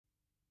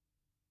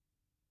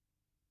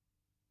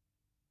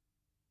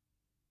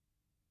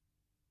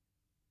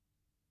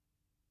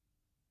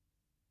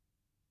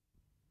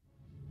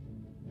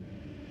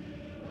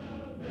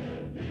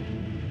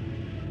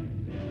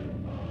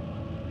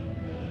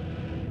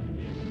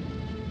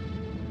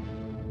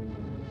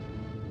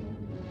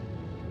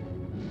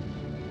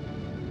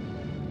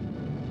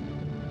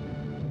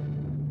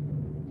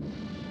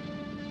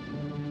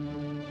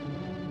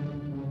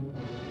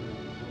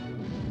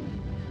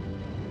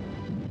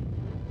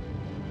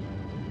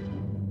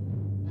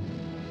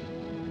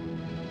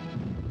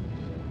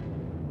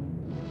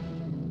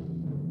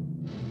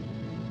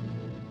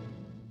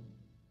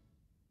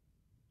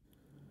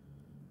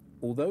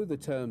Although the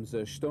term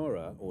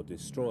Zerstörer, or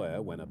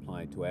destroyer, when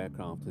applied to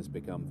aircraft has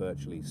become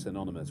virtually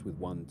synonymous with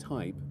one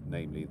type,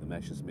 namely the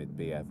Messerschmitt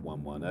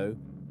BF-110,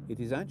 it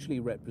is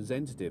actually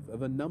representative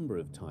of a number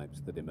of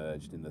types that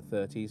emerged in the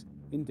 30s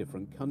in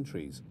different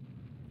countries.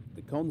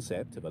 The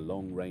concept of a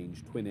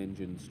long-range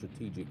twin-engine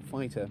strategic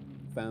fighter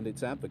found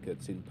its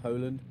advocates in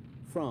Poland,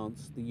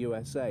 France, the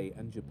USA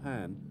and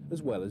Japan,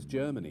 as well as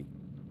Germany.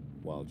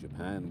 While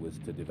Japan was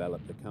to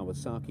develop the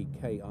Kawasaki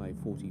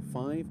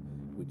Ki-45,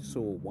 which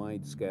saw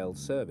wide-scale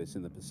service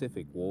in the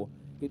Pacific War,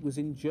 it was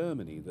in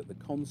Germany that the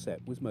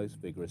concept was most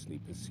vigorously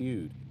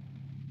pursued.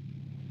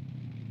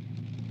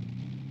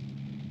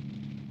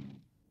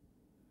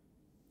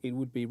 It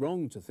would be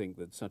wrong to think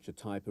that such a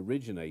type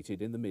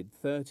originated in the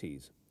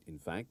mid-30s. In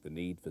fact, the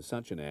need for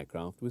such an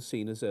aircraft was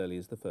seen as early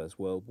as the First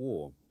World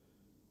War.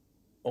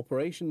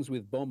 Operations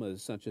with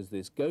bombers such as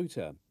this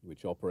Gotha,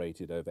 which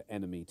operated over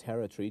enemy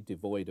territory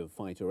devoid of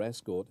fighter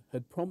escort,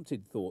 had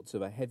prompted thoughts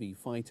of a heavy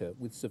fighter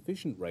with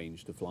sufficient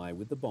range to fly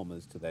with the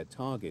bombers to their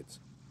targets.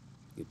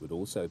 It would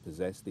also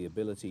possess the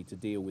ability to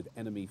deal with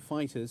enemy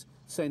fighters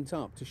sent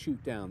up to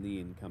shoot down the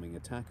incoming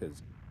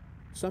attackers.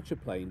 Such a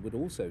plane would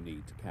also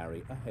need to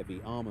carry a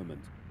heavy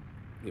armament.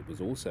 It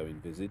was also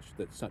envisaged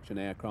that such an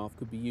aircraft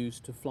could be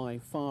used to fly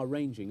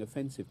far-ranging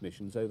offensive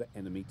missions over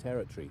enemy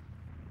territory.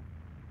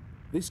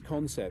 This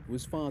concept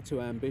was far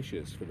too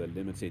ambitious for the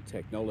limited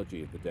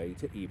technology of the day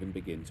to even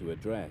begin to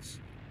address.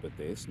 But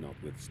this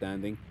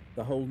notwithstanding,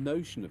 the whole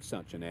notion of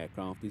such an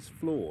aircraft is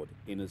flawed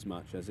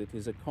inasmuch as it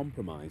is a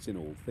compromise in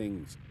all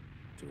things.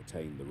 To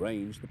attain the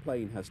range, the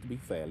plane has to be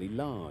fairly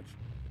large.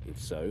 If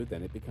so,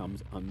 then it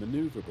becomes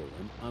unmaneuverable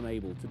and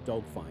unable to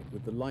dogfight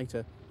with the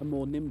lighter and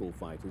more nimble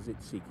fighters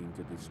it's seeking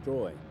to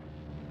destroy.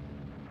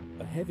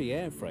 A heavy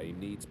airframe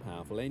needs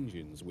powerful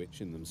engines, which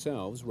in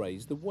themselves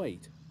raise the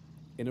weight.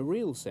 In a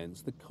real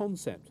sense, the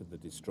concept of the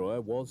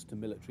destroyer was to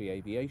military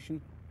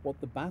aviation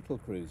what the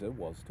battlecruiser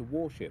was to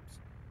warships.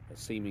 A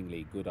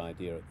seemingly good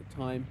idea at the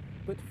time,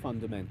 but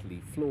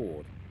fundamentally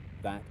flawed.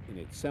 That in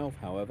itself,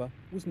 however,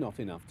 was not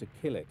enough to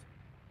kill it.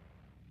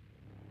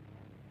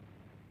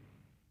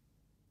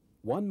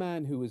 One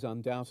man who was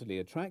undoubtedly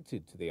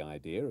attracted to the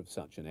idea of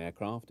such an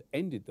aircraft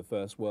ended the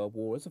First World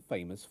War as a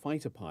famous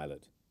fighter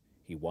pilot.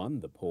 He won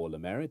the Pour le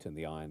Mérite and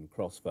the Iron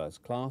Cross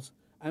First Class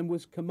and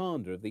was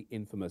commander of the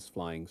infamous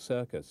Flying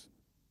Circus.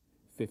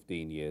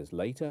 15 years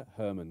later,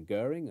 Hermann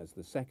Goering, as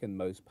the second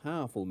most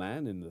powerful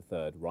man in the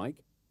Third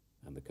Reich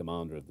and the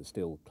commander of the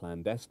still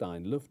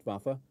clandestine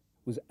Luftwaffe,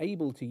 was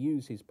able to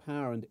use his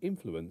power and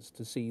influence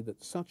to see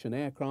that such an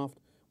aircraft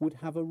would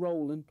have a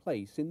role and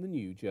place in the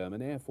new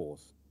German Air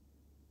Force.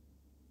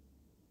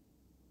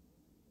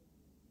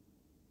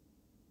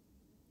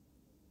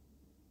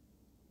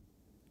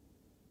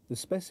 The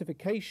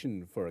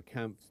specification for a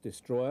Kampf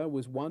destroyer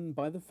was won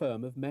by the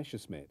firm of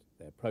Messerschmitt,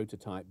 their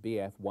prototype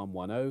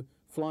BF-110,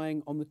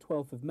 flying on the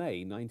 12th of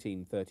May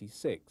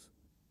 1936.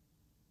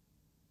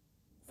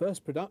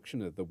 First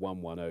production of the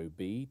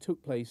 110B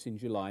took place in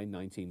July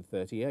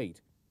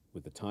 1938,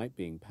 with the type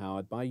being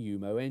powered by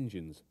UMO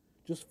engines.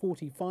 Just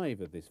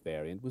 45 of this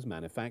variant was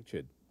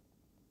manufactured.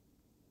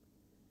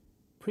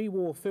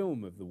 Pre-war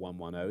film of the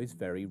 110 is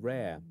very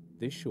rare.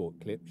 This short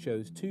clip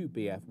shows two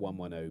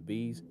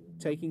BF-110Bs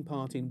taking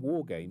part in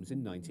war games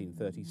in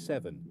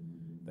 1937.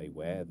 They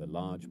wear the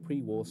large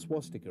pre-war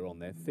swastika on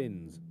their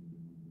fins.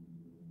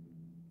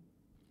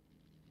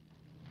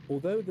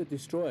 Although the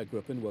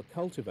Destroyergruppen were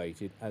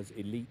cultivated as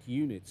elite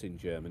units in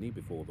Germany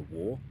before the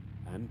war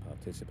and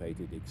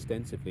participated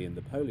extensively in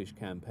the Polish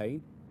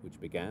campaign, which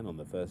began on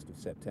the 1st of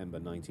September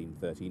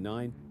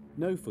 1939,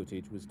 no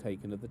footage was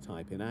taken of the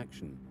type in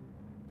action.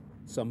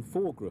 Some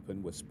 4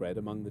 Gruppen were spread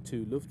among the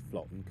 2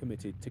 Luftflotten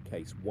committed to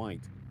Case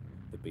White.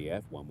 The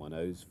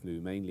BF-110s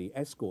flew mainly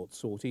escort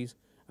sorties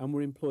and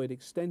were employed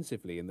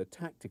extensively in the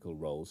tactical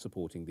role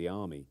supporting the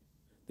army.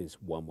 This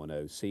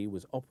 110C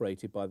was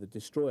operated by the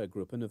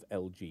Destroyergruppen of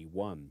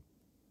LG-1.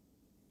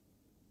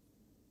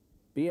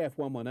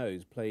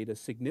 BF-110s played a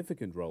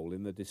significant role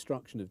in the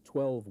destruction of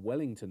 12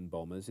 Wellington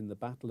bombers in the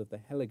Battle of the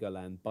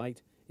Heligoland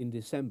Bight in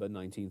December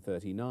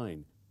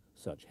 1939.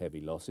 Such heavy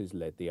losses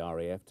led the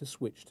RAF to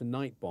switch to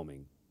night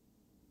bombing.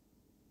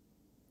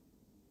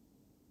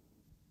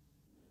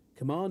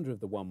 Commander of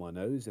the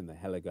 110s in the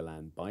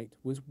Heligoland Bight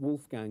was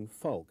Wolfgang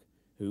Falk,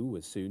 who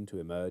was soon to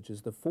emerge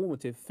as the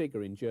formative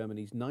figure in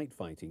Germany's night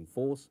fighting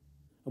force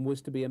and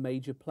was to be a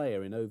major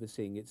player in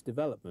overseeing its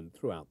development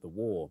throughout the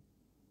war.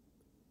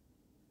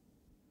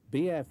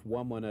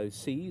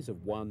 BF-110Cs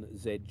of 1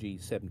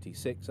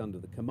 ZG-76 under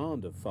the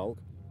command of Falk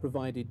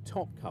provided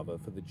top cover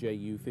for the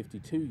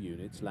Ju-52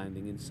 units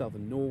landing in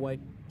southern Norway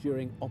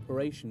during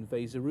Operation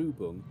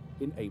Weserübung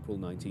in April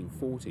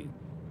 1940.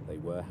 They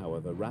were,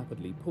 however,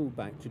 rapidly pulled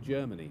back to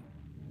Germany.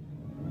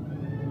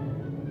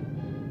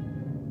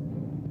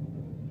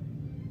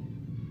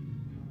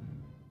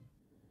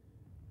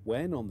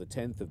 When, on the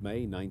 10th of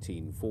May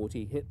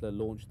 1940, Hitler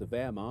launched the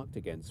Wehrmacht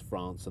against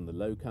France and the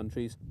Low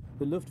Countries,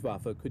 the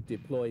Luftwaffe could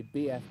deploy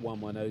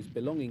BF-110s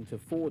belonging to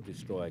 4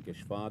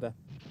 Destroyer-Geschwader.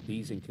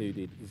 These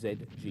included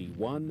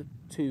ZG-1,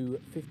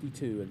 2,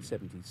 52 and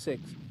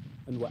 76,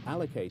 and were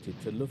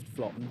allocated to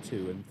Luftflotten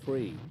 2 and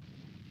 3.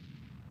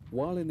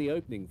 While in the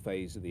opening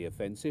phase of the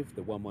offensive,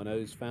 the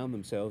 110s found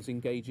themselves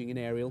engaging in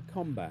aerial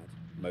combat.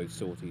 Most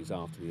sorties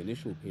after the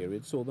initial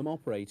period saw them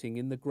operating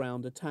in the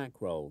ground attack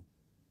role.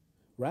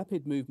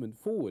 Rapid movement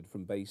forward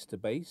from base to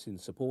base in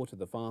support of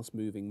the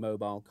fast-moving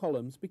mobile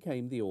columns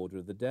became the order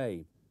of the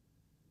day.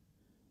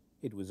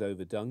 It was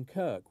over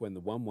Dunkirk when the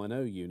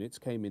 110 units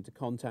came into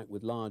contact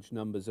with large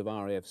numbers of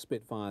RAF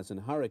Spitfires and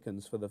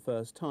Hurricanes for the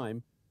first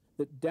time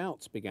that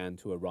doubts began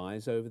to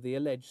arise over the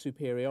alleged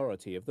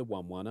superiority of the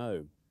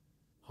 110.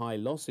 High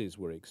losses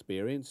were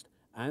experienced,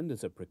 and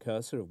as a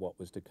precursor of what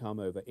was to come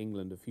over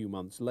England a few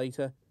months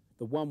later,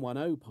 the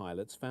 110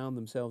 pilots found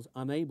themselves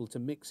unable to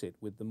mix it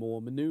with the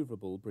more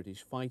manoeuvrable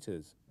British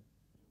fighters.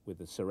 With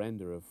the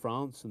surrender of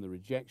France and the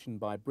rejection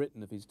by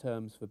Britain of his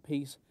terms for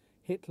peace,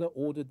 Hitler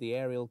ordered the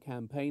aerial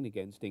campaign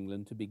against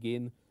England to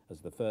begin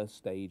as the first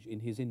stage in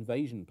his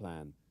invasion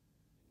plan.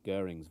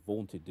 Goering's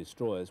vaunted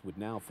destroyers would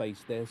now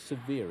face their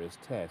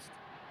severest test.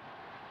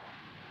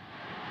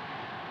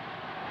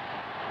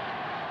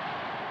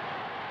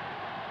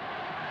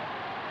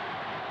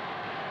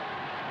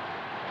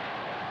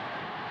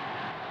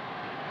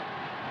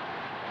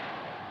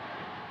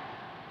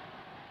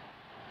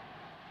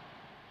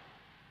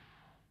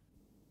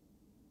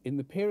 In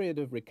the period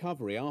of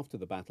recovery after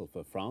the battle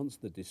for France,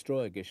 the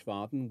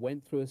Destroyer-Geschwaden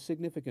went through a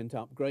significant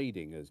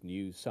upgrading as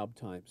new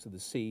subtypes of the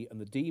C and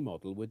the D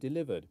model were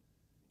delivered.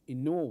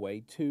 In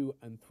Norway, 2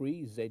 and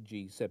 3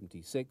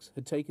 ZG-76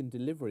 had taken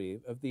delivery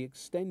of the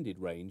extended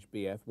range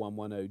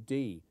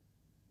BF-110D.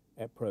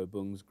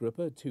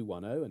 Erprobungsgruppe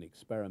 210, an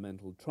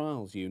experimental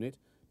trials unit,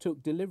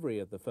 took delivery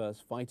of the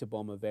first fighter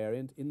bomber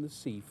variant in the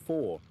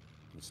C-4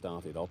 and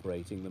started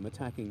operating them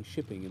attacking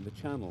shipping in the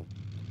Channel.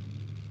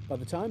 By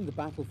the time the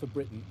battle for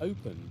Britain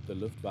opened, the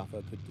Luftwaffe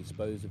could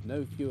dispose of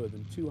no fewer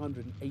than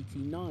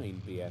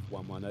 289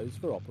 BF-110s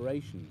for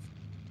operations.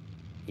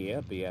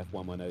 Here,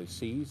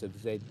 BF-110Cs of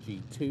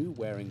ZG-2,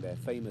 wearing their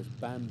famous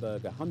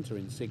Bamberger Hunter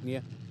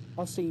insignia,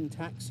 are seen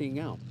taxiing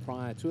out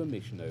prior to a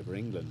mission over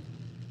England.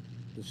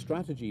 The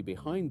strategy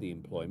behind the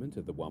employment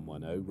of the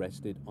 110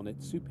 rested on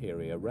its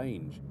superior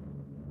range.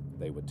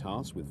 They were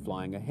tasked with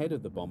flying ahead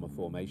of the bomber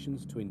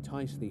formations to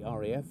entice the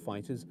RAF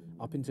fighters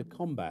up into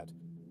combat,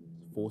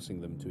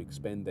 forcing them to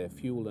expend their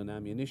fuel and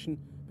ammunition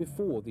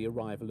before the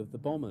arrival of the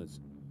bombers.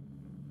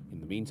 In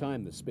the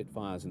meantime, the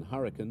Spitfires and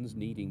Hurricanes,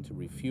 needing to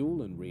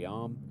refuel and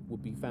rearm,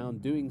 would be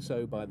found doing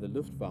so by the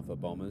Luftwaffe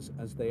bombers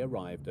as they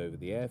arrived over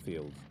the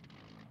airfields.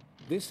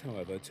 This,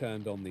 however,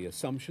 turned on the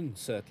assumption,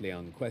 certainly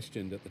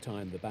unquestioned at the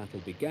time the battle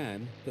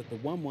began, that the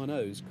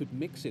 110s could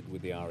mix it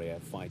with the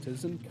RAF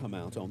fighters and come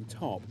out on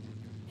top.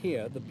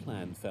 Here, the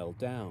plan fell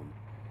down.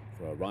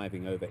 For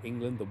arriving over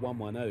England, the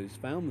 110s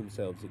found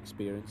themselves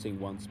experiencing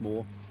once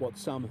more what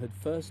some had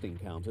first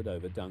encountered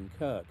over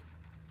Dunkirk.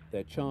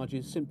 Their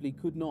charges simply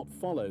could not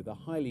follow the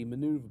highly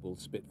manoeuvrable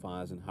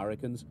Spitfires and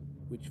Hurricanes,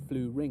 which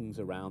flew rings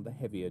around the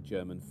heavier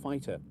German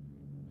fighter.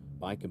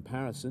 By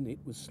comparison, it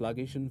was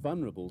sluggish and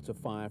vulnerable to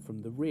fire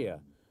from the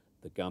rear,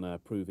 the gunner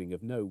proving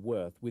of no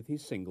worth with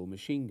his single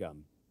machine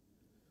gun.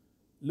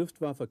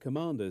 Luftwaffe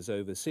commanders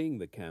overseeing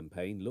the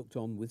campaign looked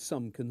on with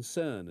some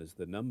concern as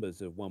the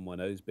numbers of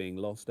 110s being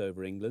lost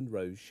over England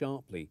rose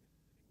sharply.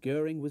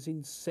 Goering was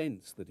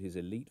incensed that his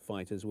elite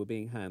fighters were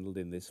being handled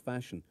in this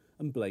fashion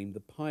and blamed the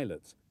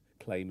pilots,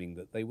 claiming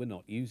that they were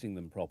not using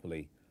them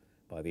properly.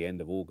 By the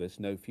end of August,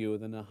 no fewer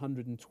than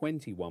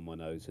 120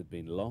 110s had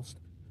been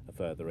lost, a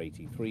further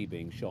 83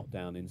 being shot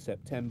down in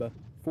September,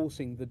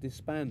 forcing the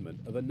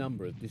disbandment of a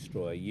number of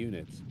destroyer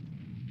units.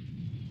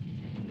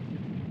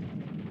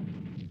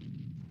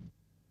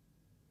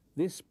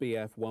 This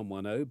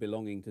BF-110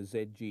 belonging to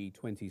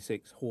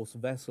ZG-26 Horse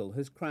vessel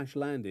has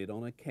crash-landed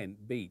on a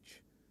Kent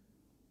beach.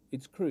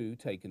 Its crew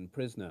taken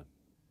prisoner.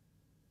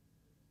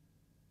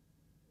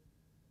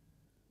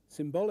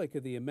 Symbolic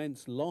of the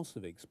immense loss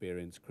of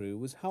experienced crew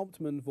was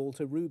Hauptmann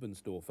Walter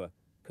Rubensdorfer,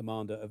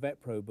 commander of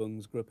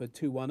Erprobungsgruppe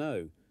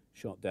 210,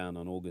 shot down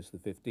on August the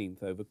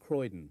 15th over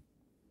Croydon.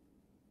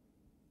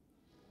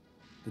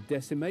 The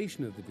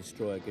decimation of the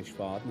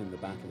Destroyer-Geschwaden in the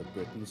Battle of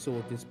Britain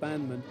saw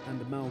disbandment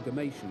and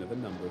amalgamation of a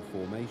number of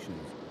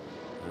formations.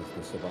 As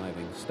the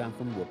surviving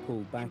Staffen were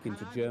pulled back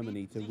into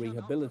Germany to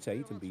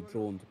rehabilitate and be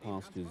drawn to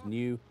pastures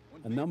new,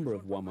 a number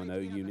of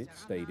 110 units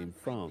stayed in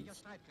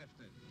France.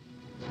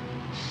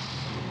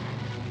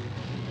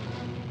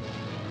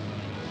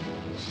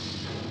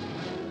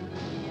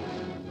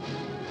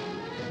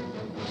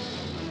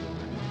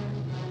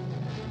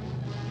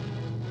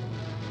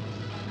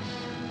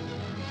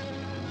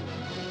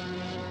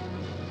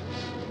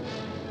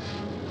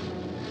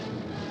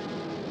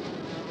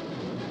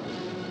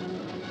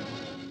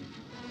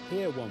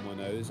 Here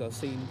 110s are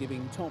seen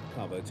giving top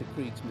cover to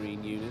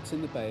Kriegsmarine units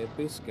in the Bay of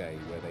Biscay,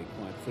 where they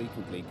quite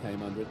frequently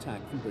came under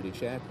attack from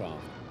British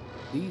aircraft.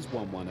 These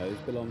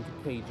 110s belong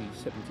to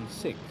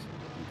KG-76 and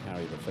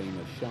carry the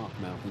famous shark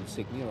mouth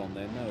insignia on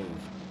their nose.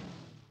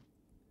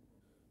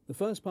 The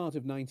first part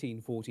of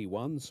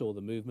 1941 saw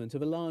the movement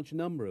of a large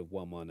number of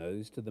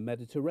 110s to the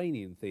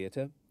Mediterranean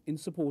theatre in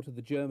support of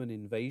the German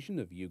invasion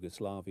of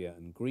Yugoslavia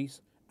and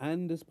Greece,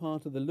 and as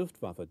part of the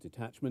Luftwaffe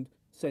detachment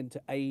sent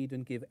to aid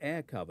and give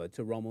air cover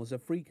to Rommel's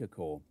Afrika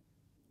Korps.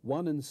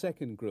 1 and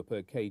 2nd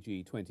Gruppe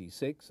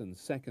KG-26 and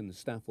 2nd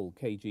Staffel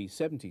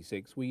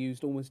KG-76 were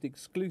used almost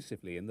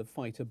exclusively in the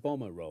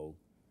fighter-bomber role.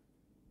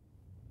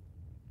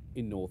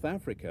 In North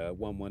Africa,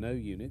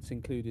 110 units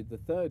included the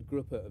 3rd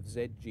Gruppe of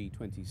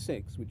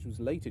ZG-26, which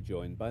was later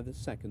joined by the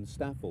 2nd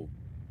Staffel.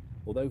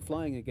 Although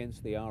flying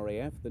against the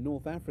RAF, the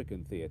North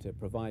African theatre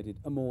provided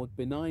a more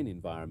benign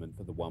environment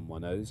for the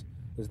 110s,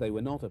 as they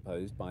were not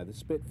opposed by the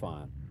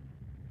Spitfire.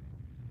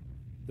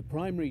 The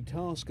primary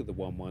task of the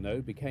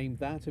 110 became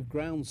that of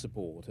ground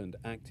support and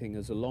acting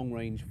as a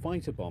long-range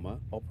fighter bomber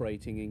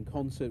operating in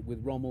concert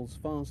with Rommel's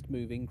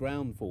fast-moving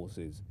ground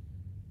forces.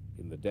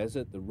 In the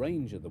desert, the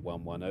range of the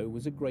 110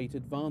 was a great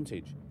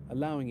advantage,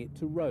 allowing it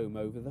to roam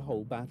over the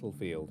whole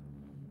battlefield.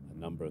 A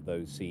number of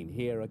those seen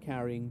here are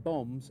carrying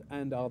bombs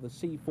and are the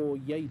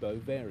C4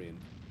 Yabo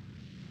variant.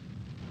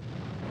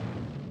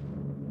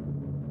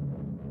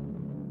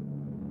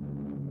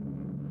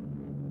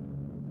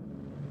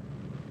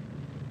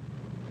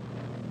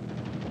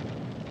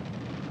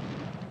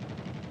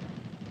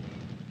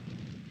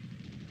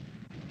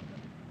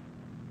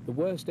 The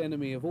worst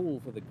enemy of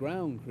all for the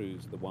ground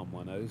crews of the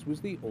 110s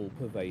was the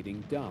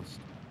all-pervading dust.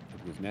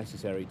 It was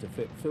necessary to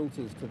fit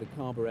filters to the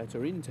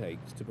carburettor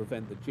intakes to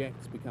prevent the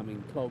jets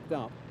becoming clogged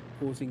up,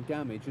 causing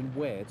damage and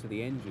wear to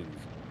the engines.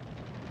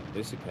 On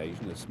this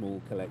occasion, a small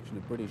collection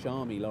of British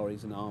Army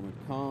lorries and armoured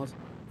cars,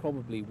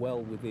 probably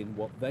well within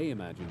what they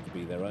imagined to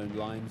be their own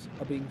lines,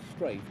 are being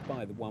strafed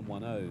by the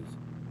 110s.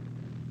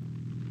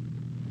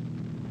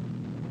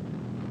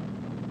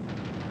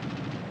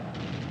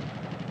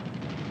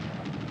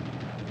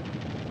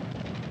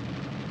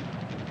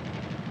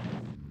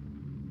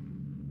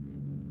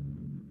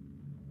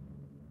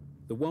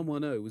 The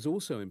 110 was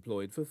also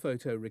employed for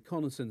photo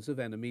reconnaissance of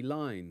enemy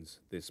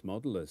lines. This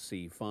model, a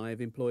C5,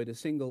 employed a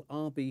single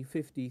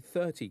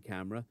RB50-30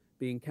 camera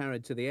being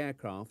carried to the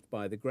aircraft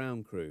by the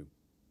ground crew.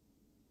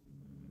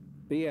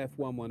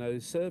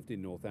 BF-110s served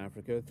in North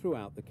Africa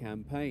throughout the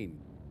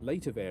campaign.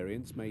 Later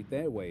variants made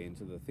their way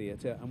into the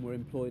theatre and were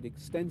employed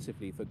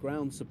extensively for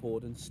ground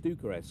support and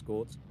Stuka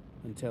escorts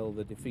until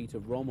the defeat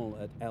of Rommel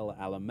at El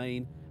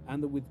Alamein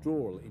and the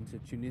withdrawal into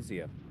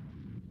Tunisia.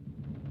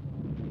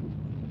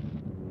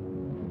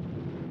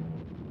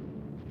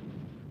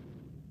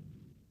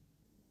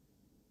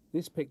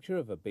 This picture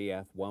of a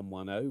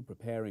BF-110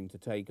 preparing to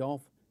take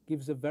off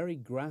gives a very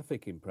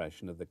graphic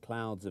impression of the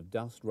clouds of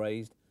dust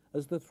raised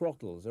as the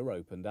throttles are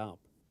opened up.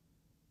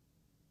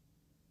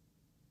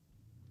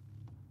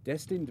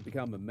 Destined to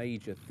become a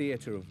major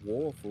theatre of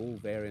war for all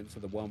variants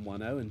of the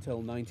 110 until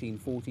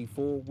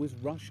 1944 was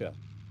Russia.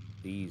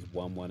 These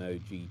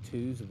 110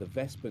 G2s of the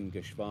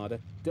Wespengeschwader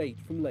date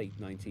from late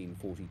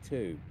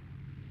 1942.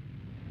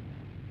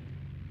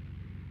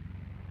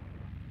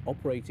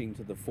 Operating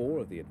to the fore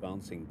of the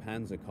advancing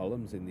panzer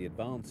columns in the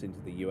advance into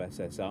the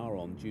USSR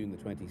on June the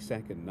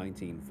 22nd,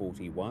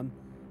 1941,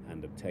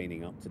 and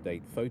obtaining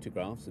up-to-date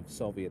photographs of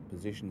Soviet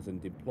positions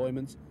and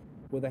deployments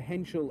were the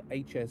Henschel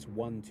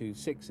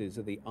HS-126s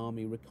of the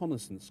Army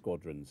Reconnaissance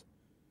Squadrons.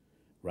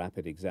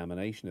 Rapid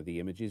examination of the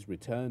images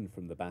returned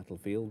from the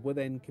battlefield were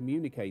then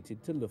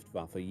communicated to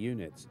Luftwaffe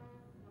units.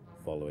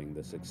 Following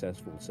the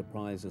successful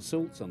surprise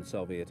assaults on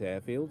Soviet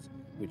airfields,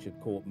 which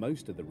had caught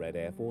most of the Red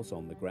Air Force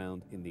on the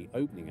ground in the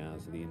opening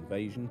hours of the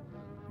invasion,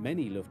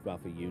 many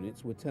Luftwaffe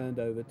units were turned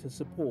over to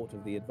support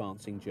of the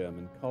advancing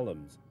German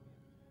columns.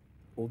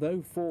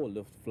 Although 4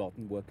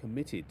 Luftflotten were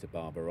committed to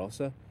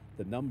Barbarossa,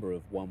 the number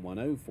of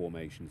 110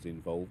 formations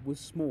involved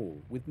was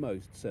small, with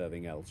most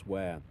serving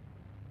elsewhere.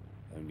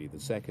 Only the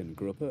 2nd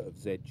Gruppe of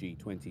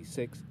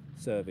ZG-26,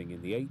 serving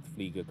in the 8th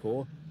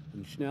Fliegerkorps,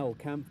 and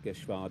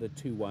Schnellkampfgeschwader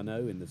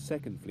 210 in the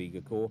 2nd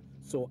Fliegerkorps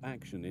saw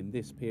action in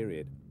this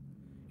period.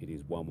 It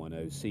is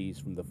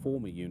 110Cs from the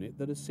former unit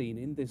that are seen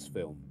in this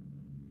film.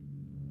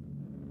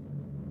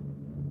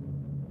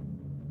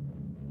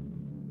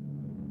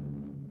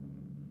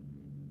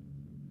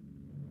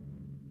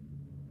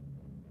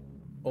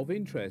 Of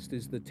interest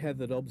is the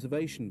tethered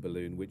observation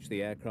balloon which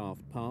the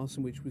aircraft pass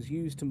and which was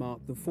used to mark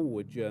the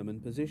forward German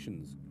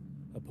positions.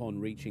 Upon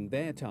reaching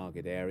their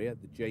target area,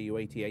 the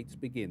Ju-88s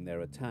begin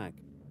their attack.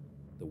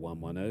 The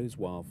 110s,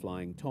 while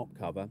flying top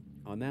cover,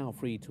 are now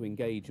free to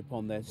engage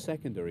upon their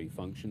secondary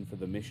function for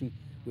the mission,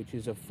 which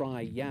is a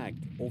Freie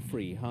Jagd or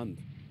free hunt.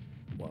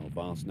 While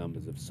vast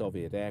numbers of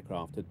Soviet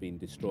aircraft had been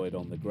destroyed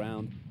on the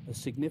ground, a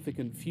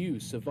significant few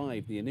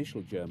survived the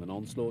initial German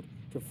onslaught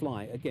to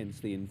fly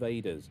against the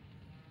invaders.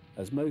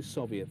 As most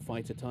Soviet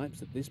fighter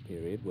types at this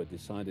period were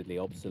decidedly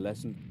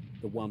obsolescent,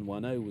 the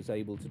 110 was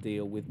able to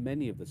deal with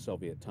many of the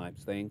Soviet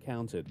types they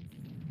encountered.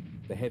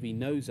 The heavy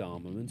nose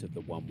armament of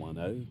the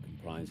 110,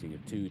 comprising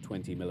of 2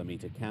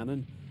 20mm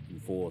cannon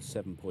and 4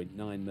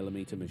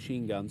 7.9mm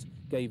machine guns,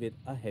 gave it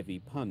a heavy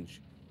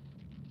punch.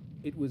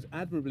 It was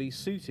admirably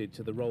suited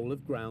to the role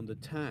of ground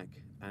attack,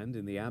 and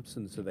in the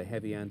absence of the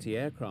heavy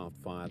anti-aircraft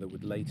fire that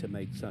would later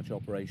make such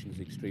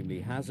operations extremely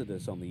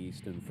hazardous on the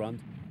Eastern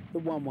Front, the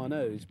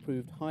 110s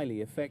proved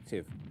highly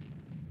effective.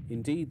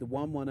 Indeed, the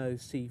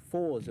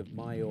 110C4s of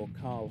Major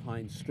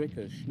Karl-Heinz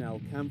Stricker's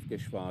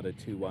Schnellkampfgeschwader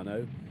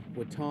 210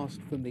 were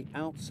tasked from the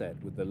outset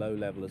with the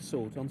low-level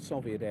assault on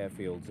Soviet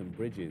airfields and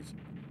bridges.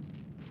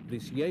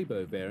 This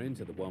Yabo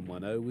variant of the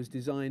 110 was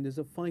designed as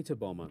a fighter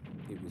bomber.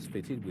 It was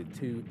fitted with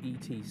two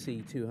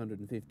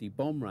ETC-250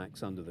 bomb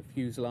racks under the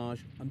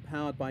fuselage and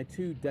powered by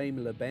two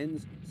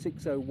Daimler-Benz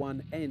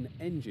 601N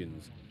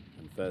engines,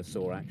 and first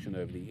saw action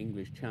over the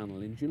English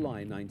Channel in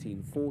July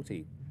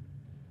 1940.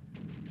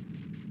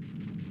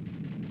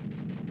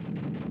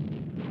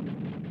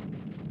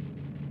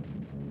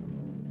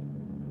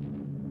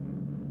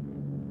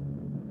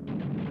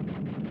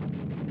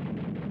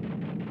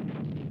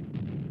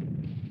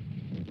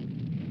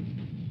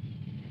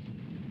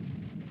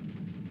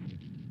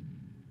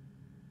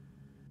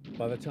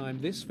 By the time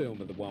this film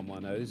of the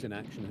 110s in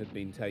action had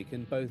been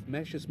taken, both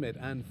Messerschmitt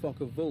and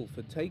Focke-Wulf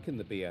had taken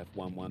the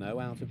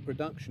BF-110 out of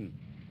production.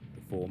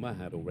 The former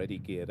had already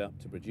geared up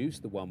to produce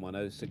the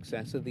 110's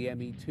successor, the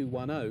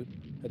Me-210,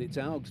 at its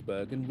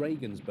Augsburg and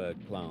Regensburg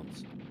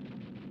plants.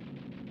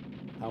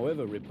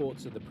 However,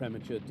 reports of the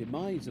premature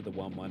demise of the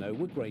 110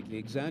 were greatly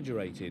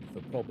exaggerated,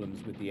 for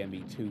problems with the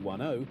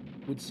Me-210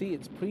 would see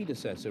its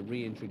predecessor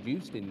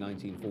reintroduced in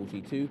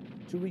 1942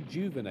 to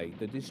rejuvenate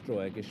the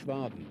destroyer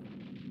Geschwaden.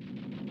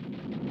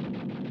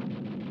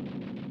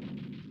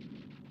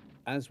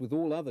 As with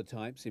all other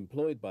types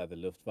employed by the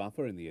Luftwaffe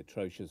in the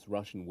atrocious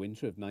Russian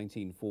winter of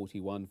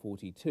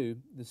 1941-42,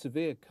 the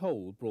severe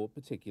cold brought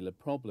particular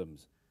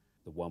problems.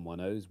 The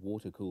 110's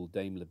water-cooled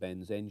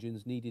Daimler-Benz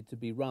engines needed to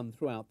be run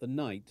throughout the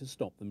night to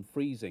stop them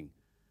freezing.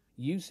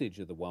 Usage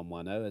of the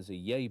 110 as a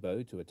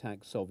Yabo to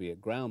attack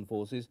Soviet ground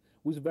forces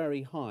was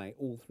very high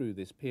all through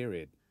this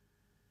period.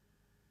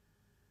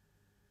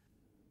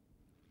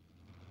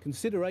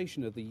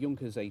 Consideration of the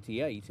Junkers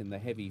 88 in the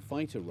heavy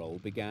fighter role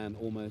began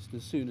almost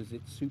as soon as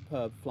its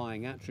superb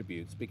flying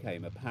attributes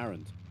became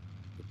apparent.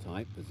 The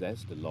type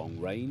possessed a long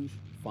range,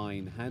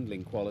 fine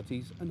handling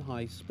qualities and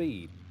high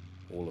speed,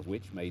 all of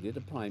which made it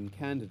a prime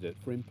candidate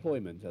for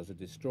employment as a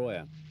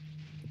destroyer.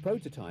 The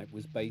prototype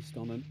was based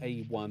on an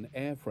A1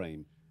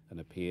 airframe and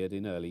appeared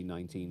in early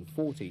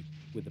 1940,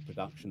 with the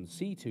production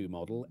C2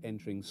 model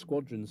entering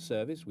squadron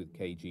service with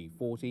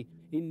KG-40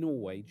 in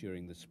Norway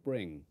during the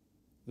spring.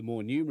 The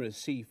more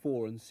numerous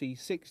C4 and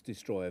C6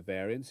 destroyer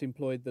variants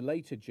employed the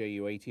later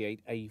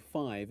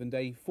Ju-88A5 and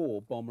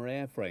A4 bomber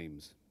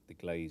airframes. The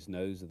glazed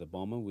nose of the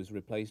bomber was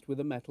replaced with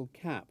a metal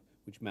cap,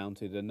 which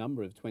mounted a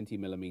number of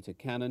 20mm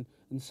cannon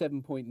and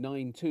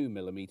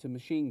 7.92mm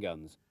machine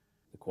guns,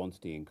 the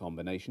quantity in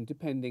combination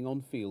depending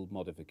on field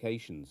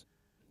modifications.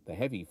 The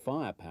heavy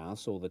firepower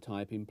saw the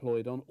type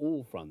employed on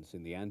all fronts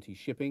in the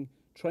anti-shipping,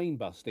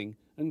 train-busting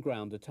and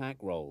ground attack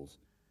roles.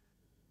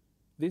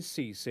 This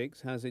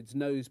C6 has its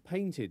nose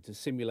painted to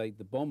simulate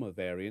the bomber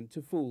variant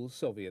to fool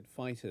Soviet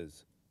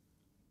fighters.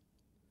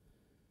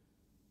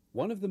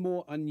 One of the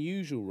more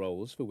unusual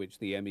roles for which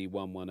the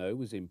Me-110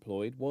 was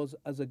employed was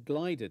as a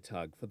glider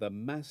tug for the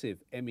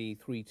massive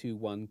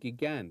Me-321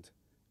 Gigant.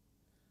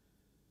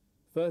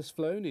 First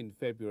flown in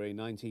February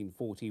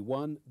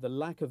 1941, the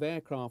lack of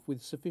aircraft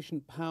with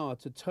sufficient power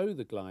to tow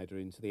the glider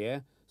into the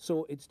air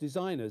saw its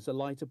designers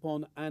alight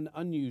upon an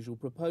unusual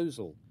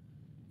proposal,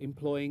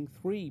 employing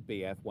three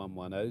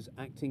BF-110s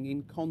acting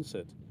in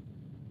concert.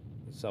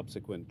 The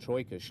subsequent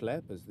Troika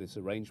Schlepp, as this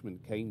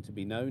arrangement came to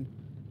be known,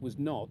 was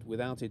not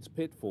without its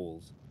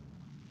pitfalls.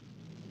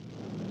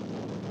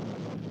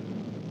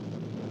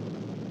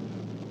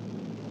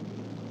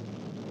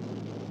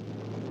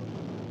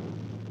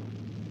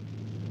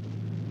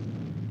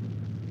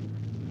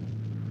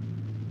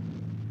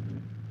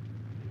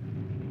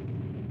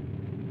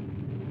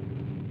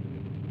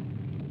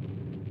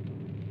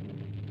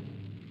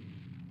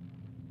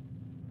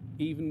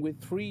 Even with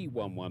three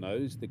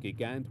 110s, the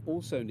Gigant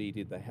also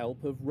needed the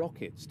help of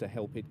rockets to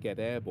help it get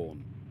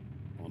airborne.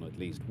 On at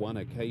least one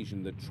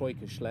occasion, the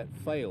Troika Schlepp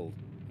failed,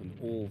 and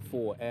all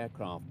four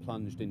aircraft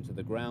plunged into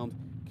the ground,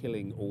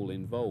 killing all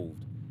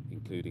involved,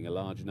 including a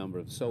large number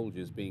of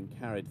soldiers being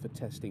carried for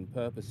testing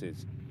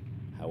purposes.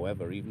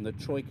 However, even the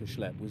Troika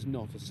Schlepp was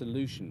not a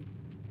solution.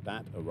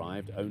 That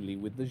arrived only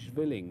with the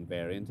Zwilling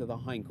variant of the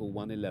Heinkel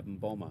 111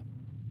 bomber.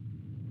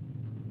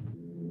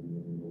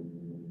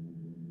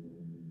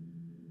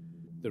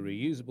 The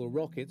reusable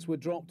rockets were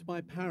dropped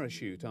by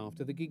parachute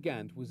after the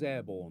Gigant was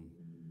airborne.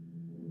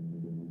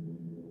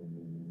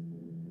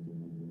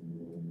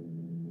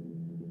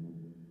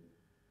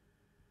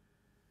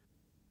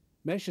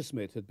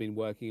 Messerschmitt had been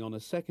working on a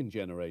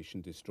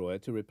second-generation destroyer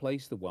to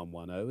replace the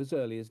 110 as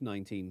early as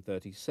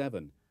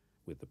 1937,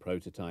 with the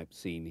prototype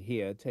seen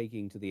here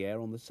taking to the air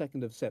on the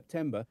 2nd of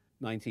September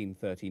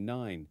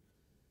 1939.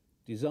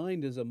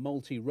 Designed as a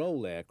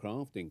multi-role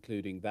aircraft,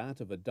 including that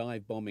of a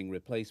dive-bombing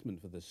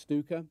replacement for the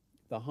Stuka,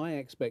 the high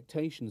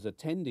expectations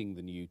attending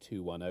the new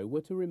 210 were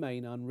to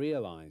remain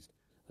unrealized,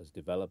 as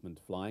development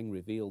flying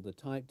revealed the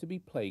type to be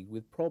plagued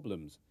with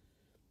problems.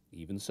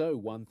 Even so,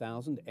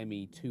 1,000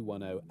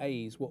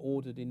 Me-210As were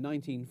ordered in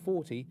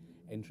 1940,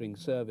 entering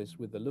service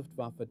with the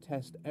Luftwaffe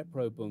Test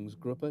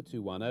Erprobungsgruppe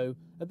 210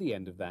 at the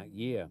end of that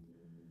year.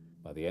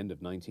 By the end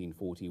of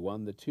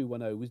 1941, the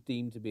 210 was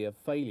deemed to be a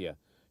failure,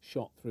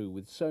 shot through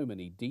with so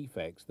many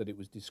defects that it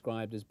was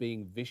described as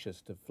being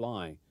vicious to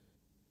fly.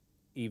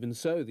 Even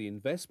so, the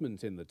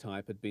investment in the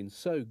type had been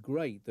so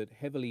great that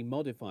heavily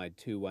modified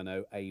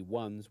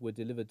 210A1s were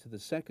delivered to the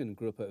second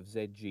Gruppe of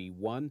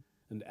ZG-1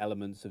 and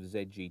elements of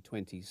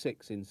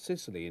ZG-26 in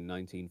Sicily in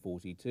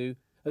 1942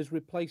 as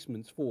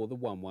replacements for the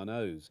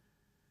 110s.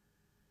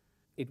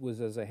 It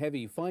was as a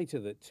heavy fighter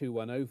that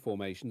 210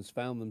 formations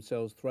found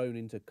themselves thrown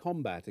into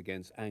combat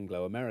against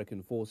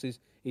Anglo-American forces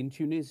in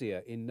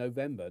Tunisia in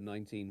November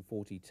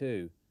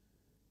 1942.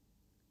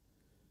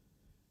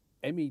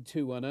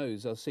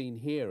 Me-210s are seen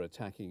here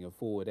attacking a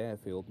forward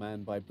airfield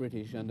manned by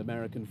British and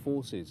American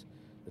forces.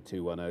 The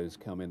 210s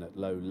come in at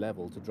low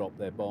level to drop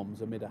their bombs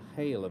amid a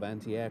hail of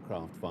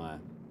anti-aircraft fire.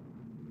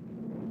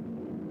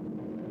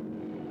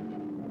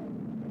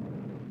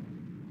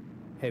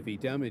 Heavy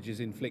damage is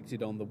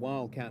inflicted on the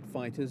Wildcat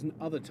fighters and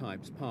other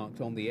types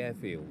parked on the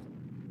airfield.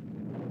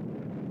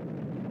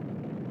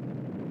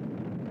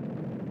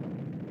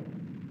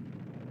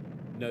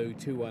 No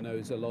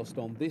 210s are lost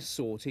on this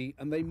sortie,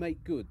 and they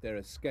make good their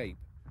escape.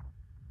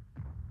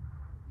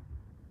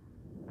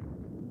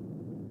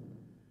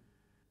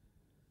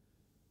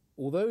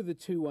 Although the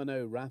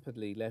 210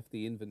 rapidly left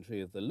the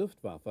inventory of the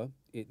Luftwaffe,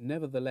 it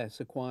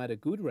nevertheless acquired a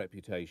good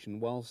reputation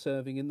while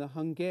serving in the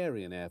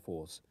Hungarian Air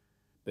Force.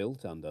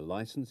 Built under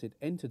license, it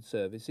entered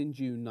service in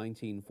June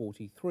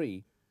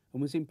 1943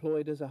 and was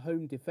employed as a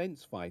home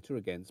defence fighter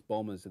against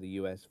bombers of the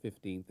US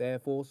 15th Air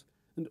Force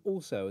and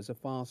also as a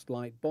fast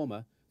light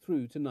bomber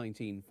through to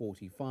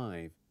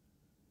 1945.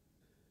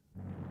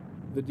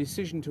 The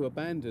decision to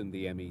abandon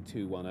the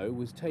Me-210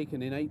 was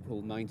taken in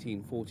April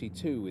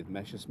 1942, with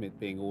Messerschmitt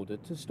being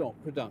ordered to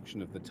stop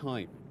production of the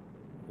type.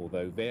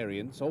 Although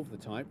variants of the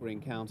type were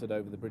encountered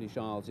over the British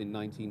Isles in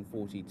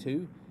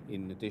 1942,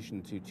 in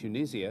addition to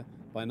Tunisia,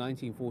 by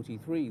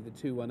 1943 the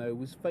 210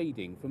 was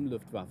fading from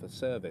Luftwaffe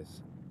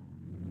service.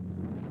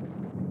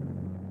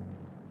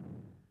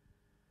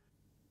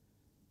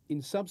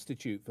 In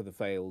substitute for the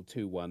failed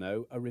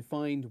 210, a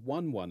refined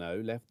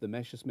 110 left the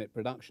Messerschmitt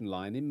production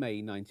line in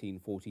May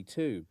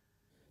 1942.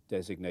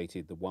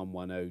 Designated the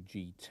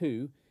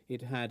 110G2,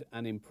 it had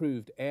an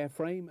improved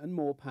airframe and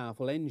more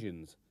powerful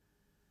engines.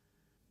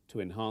 To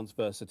enhance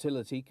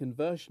versatility,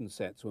 conversion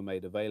sets were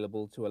made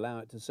available to allow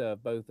it to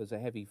serve both as a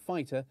heavy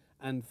fighter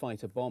and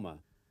fighter bomber.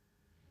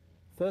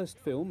 First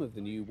film of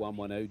the new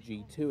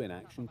 110G2 in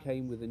action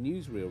came with a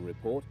newsreel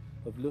report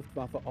of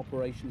Luftwaffe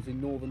operations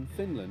in northern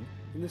Finland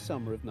in the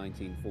summer of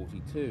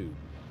 1942.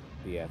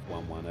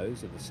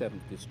 BF-110s of the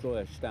 7th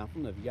Destroyer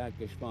Staffel of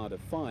Jagdgeschwader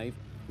 5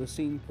 were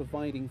seen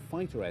providing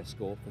fighter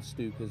escort for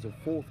Stukas of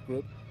 4th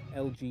Group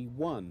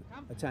LG-1,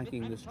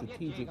 attacking the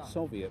strategic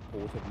Soviet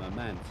port of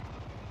Murmansk.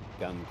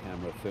 Gun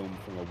camera film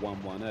from a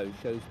 110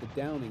 shows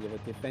the downing of a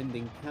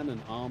defending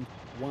cannon-armed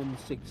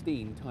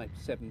 116 Type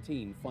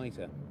 17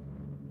 fighter.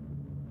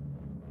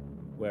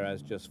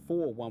 Whereas just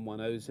 4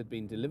 110s had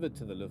been delivered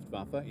to the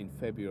Luftwaffe in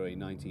February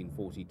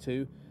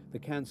 1942, the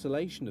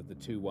cancellation of the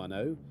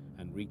 210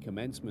 and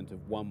recommencement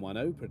of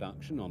 110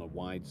 production on a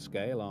wide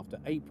scale after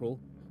April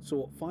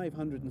saw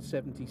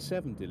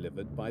 577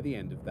 delivered by the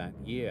end of that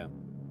year.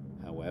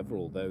 However,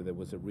 although there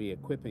was a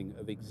re-equipping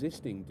of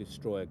existing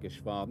destroyer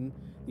Geschwaden,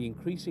 the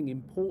increasing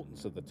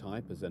importance of the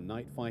type as a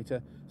night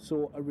fighter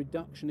saw a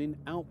reduction in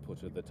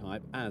output of the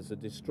type as a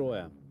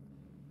destroyer.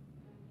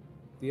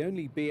 The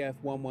only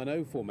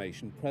BF-110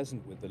 formation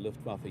present with the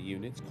Luftwaffe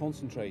units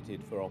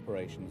concentrated for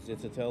Operation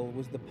Zittertel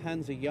was the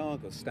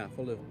Panzerjäger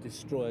Staffel of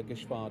Destroyer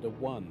Geschwader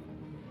 1.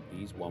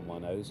 These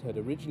 110s had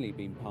originally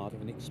been part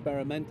of an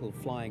experimental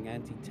flying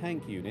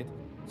anti-tank unit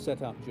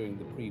set up during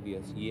the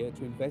previous year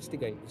to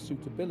investigate the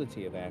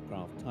suitability of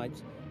aircraft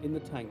types in the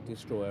tank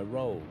destroyer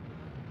role.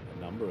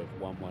 A number of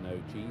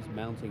 110Gs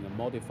mounting a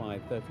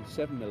modified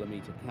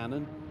 37mm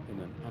cannon in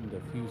an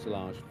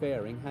under-fuselage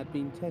fairing had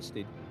been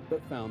tested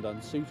but found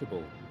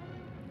unsuitable.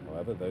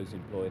 However, those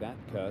employed at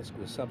Kursk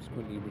were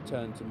subsequently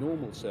returned to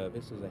normal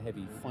service as a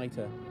heavy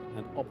fighter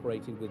and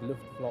operated with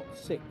Luftflotte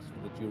 6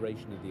 for the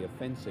duration of the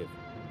offensive.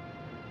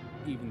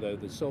 Even though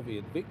the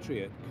Soviet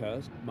victory at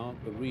Kursk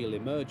marked the real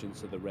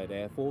emergence of the Red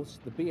Air Force,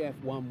 the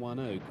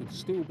BF-110 could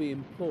still be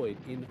employed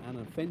in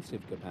an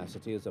offensive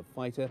capacity as a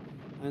fighter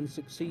and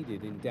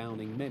succeeded in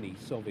downing many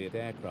Soviet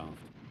aircraft.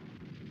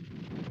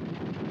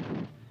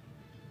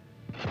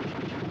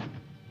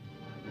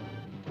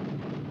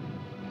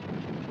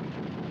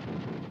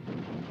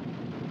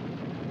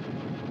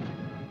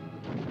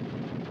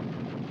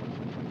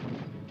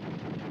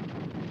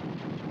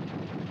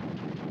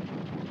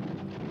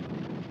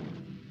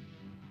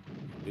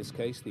 In this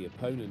case, the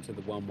opponent of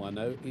the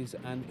 110 is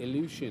an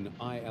Ilyushin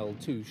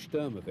IL-2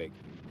 Sturmovik.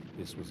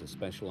 This was a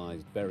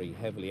specialized, very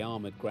heavily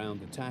armored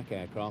ground attack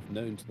aircraft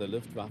known to the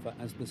Luftwaffe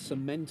as the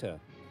Cementer.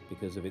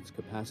 because of its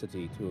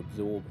capacity to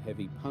absorb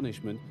heavy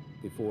punishment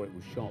before it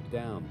was shot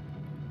down.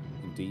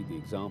 Indeed, the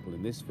example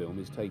in this film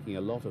is taking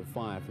a lot of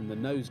fire from the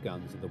nose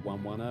guns of the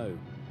 110.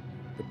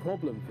 The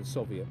problem for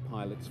Soviet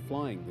pilots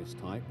flying this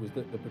type was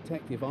that the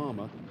protective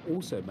armour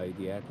also made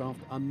the aircraft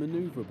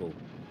unmanoeuvrable.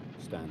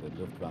 Standard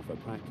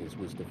Luftwaffe practice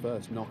was to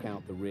first knock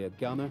out the rear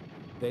gunner,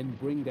 then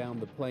bring down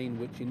the plane,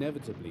 which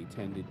inevitably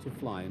tended to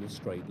fly in a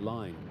straight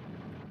line.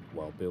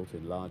 While built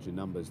in larger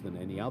numbers than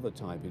any other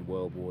type in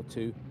World War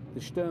II, the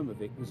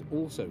Sturmovik was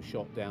also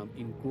shot down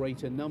in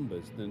greater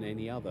numbers than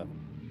any other.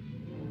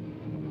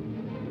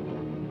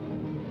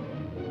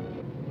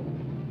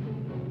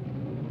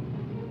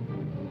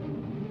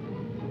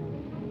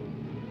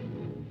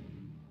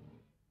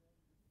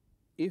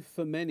 If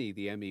for many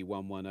the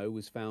Me-110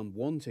 was found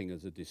wanting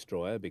as a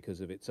destroyer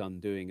because of its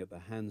undoing at the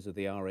hands of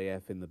the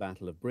RAF in the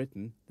Battle of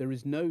Britain, there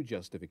is no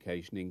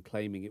justification in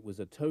claiming it was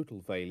a total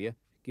failure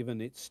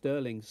given its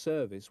sterling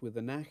service with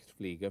the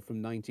Nachtflieger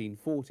from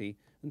 1940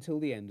 until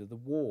the end of the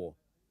war.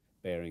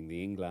 Bearing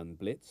the England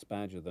Blitz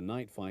badge of the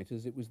night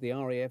fighters, it was the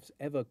RAF's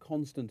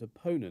ever-constant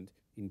opponent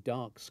in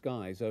dark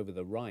skies over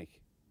the Reich.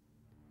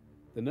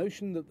 The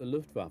notion that the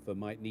Luftwaffe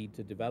might need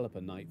to develop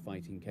a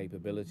night-fighting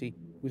capability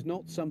was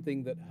not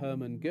something that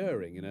Hermann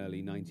Goering in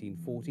early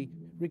 1940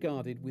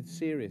 regarded with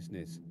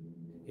seriousness.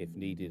 If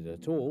needed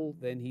at all,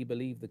 then he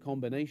believed the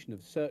combination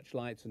of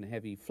searchlights and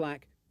heavy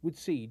flak would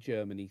see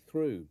Germany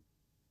through.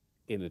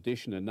 In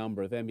addition, a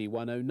number of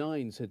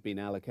Me-109s had been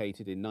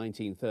allocated in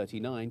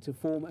 1939 to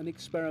form an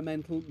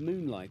experimental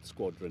Moonlight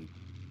Squadron.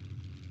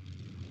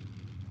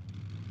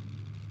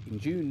 In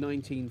June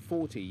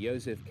 1940,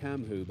 Josef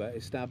Kamhuber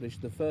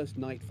established the first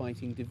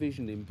night-fighting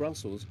division in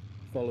Brussels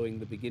following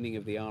the beginning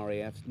of the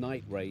RAF's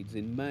night raids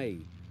in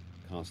May.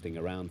 Casting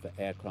around for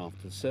aircraft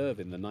to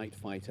serve in the night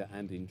fighter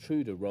and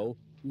intruder role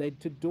led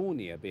to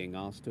Dornier being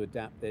asked to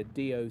adapt their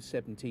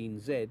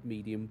Do-17Z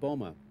medium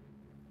bomber.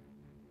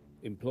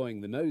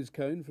 Employing the nose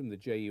cone from the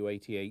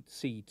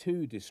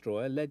Ju-88C2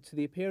 destroyer led to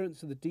the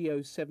appearance of the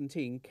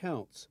Do-17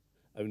 Kautz.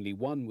 Only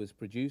one was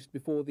produced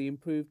before the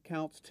improved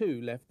Kautz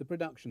II left the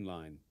production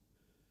line.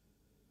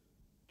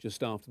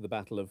 Just after the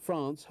Battle of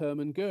France,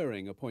 Hermann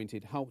Goering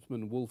appointed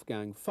Hauptmann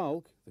Wolfgang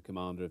Falk, the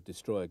commander of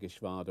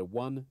Destroyergeschwader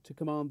 1, to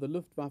command the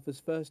Luftwaffe's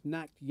first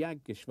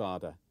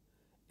Nachtjagdgeschwader.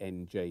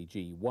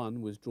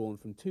 NJG-1 was drawn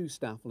from 2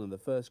 Staffel and the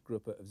 1st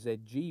Gruppe of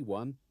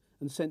ZG-1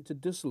 and sent to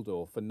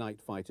Düsseldorf for night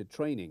fighter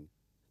training.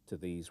 To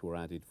these were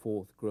added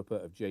 4th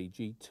Gruppe of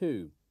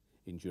JG-2.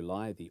 In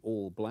July, the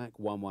all-black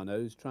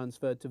 110s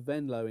transferred to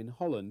Venlo in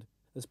Holland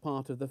as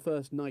part of the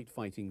 1st Night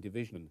Fighting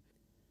Division.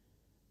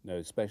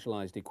 No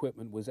specialised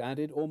equipment was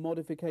added or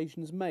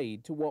modifications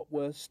made to what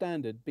were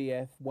standard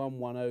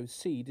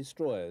BF-110C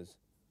destroyers.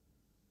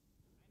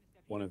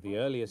 One of the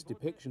earliest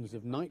depictions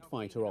of night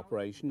fighter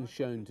operations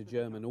shown to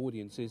German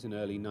audiences in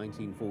early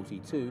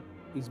 1942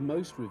 is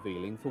most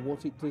revealing for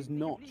what it does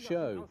not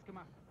show.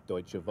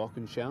 Deutsche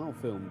Wochenschau,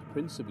 filmed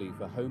principally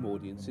for home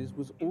audiences,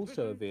 was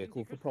also a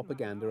vehicle for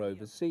propaganda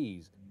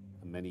overseas,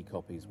 and many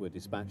copies were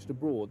dispatched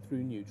abroad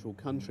through neutral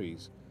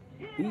countries.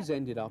 These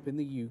ended up in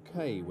the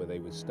UK, where they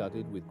were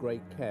studied with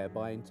great care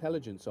by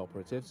intelligence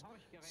operatives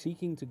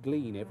seeking to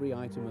glean every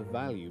item of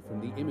value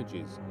from the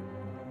images.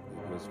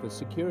 It was for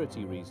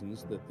security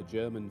reasons that the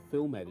German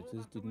film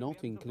editors did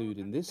not include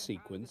in this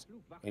sequence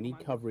any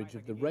coverage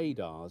of the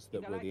radars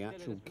that were the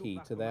actual key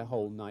to their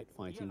whole night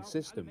fighting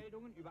system.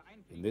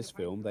 In this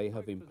film, they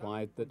have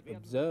implied that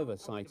observer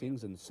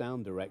sightings and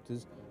sound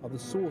directors are the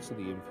source of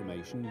the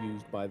information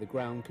used by the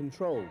ground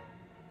control.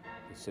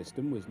 The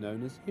system was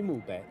known as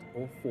Himmelbett,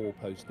 or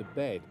four-poster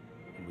bed,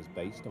 and was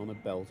based on a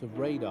belt of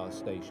radar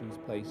stations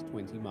placed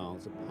 20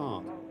 miles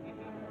apart.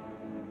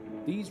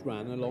 These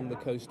ran along the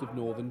coast of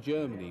northern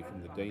Germany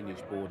from the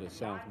Danish border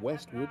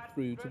southwestward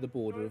through to the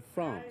border of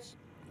France,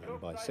 and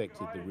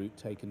bisected the route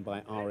taken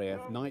by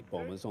RAF night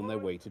bombers on their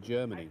way to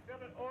Germany.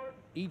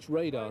 Each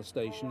radar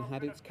station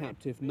had its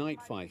captive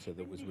night fighter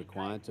that was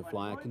required to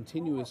fly a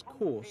continuous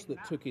course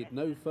that took it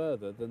no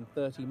further than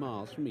 30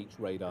 miles from each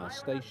radar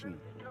station.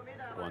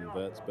 One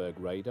Würzburg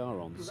radar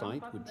on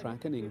site would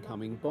track an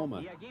incoming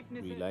bomber,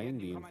 relaying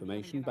the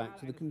information back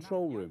to the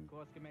control room.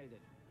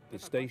 The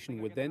station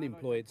would then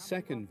employ its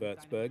second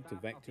Würzburg to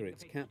vector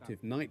its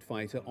captive night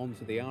fighter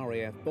onto the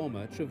RAF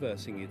bomber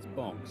traversing its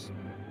box.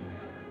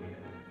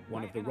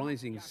 One of the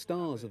rising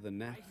stars of the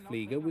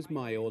Nachtflieger was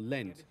Major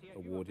Lent,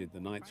 awarded the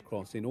Knight's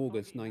Cross in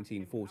August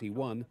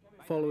 1941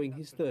 following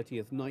his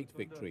 30th night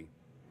victory.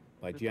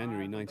 By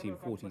January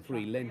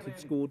 1943, Lent had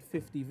scored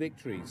 50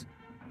 victories.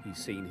 He's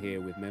seen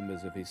here with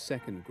members of his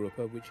second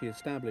Gruppe, which he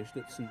established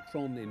at St.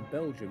 Tron in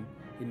Belgium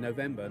in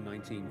November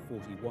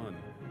 1941.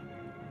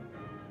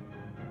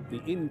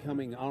 The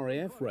incoming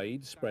RAF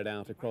raid, spread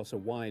out across a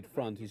wide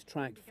front, is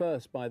tracked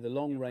first by the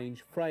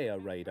long-range Freya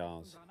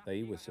radars.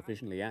 They were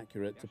sufficiently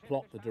accurate to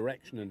plot the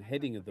direction and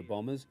heading of the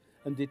bombers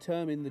and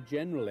determine the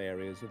general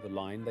areas of the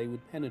line they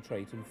would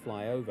penetrate and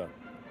fly over.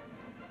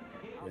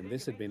 When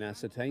this had been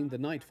ascertained, the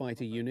night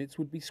fighter units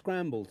would be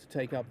scrambled to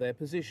take up their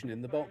position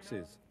in the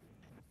boxes.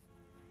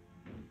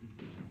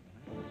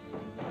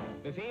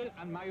 Befehl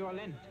an Major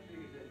Lent.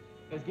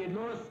 Es geht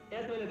los.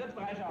 Erste Welle,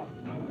 Sitzbereitschaft.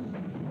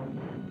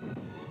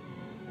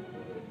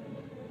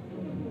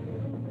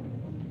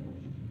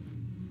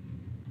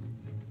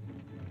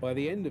 By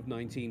the end of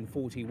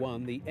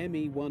 1941, the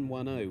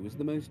Me-110 was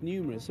the most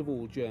numerous of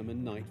all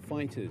German night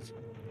fighters.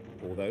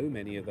 Although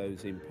many of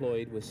those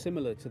employed were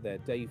similar to their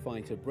day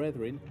fighter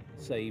brethren,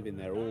 save in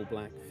their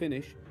all-black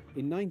finish,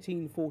 in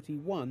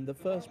 1941 the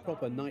first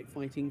proper night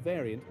fighting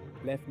variant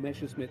left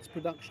Messerschmitt's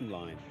production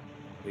line.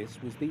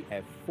 This was the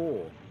F-4.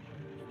 It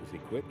was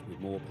equipped with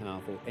more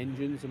powerful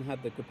engines and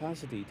had the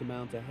capacity to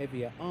mount a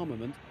heavier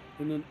armament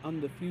than an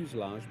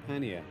under-fuselage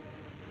pannier.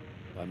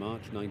 By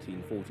March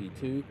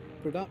 1942,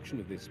 production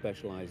of this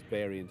specialised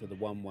variant of the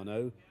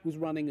 110 was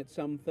running at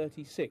some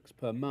 36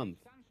 per month.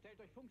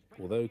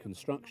 Although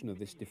construction of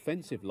this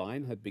defensive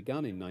line had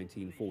begun in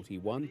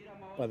 1941,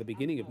 by the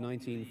beginning of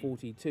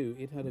 1942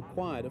 it had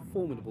acquired a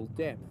formidable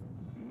depth.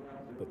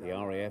 But the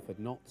RAF had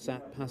not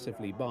sat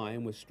passively by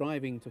and was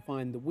striving to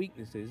find the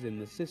weaknesses in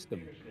the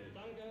system.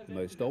 The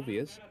most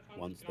obvious,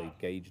 once they'd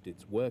gauged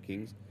its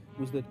workings,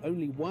 was that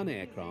only one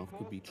aircraft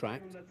could be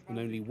tracked and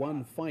only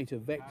one fighter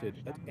vectored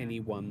at any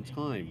one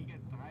time.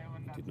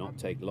 It did not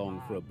take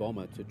long for a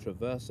bomber to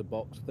traverse a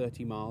box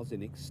 30 miles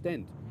in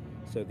extent,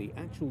 so the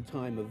actual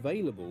time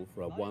available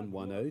for a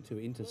 110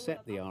 to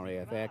intercept the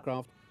RAF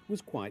aircraft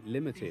was quite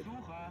limited.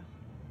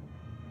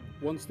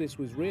 Once this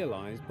was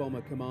realised,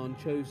 Bomber Command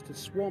chose to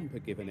swamp a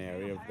given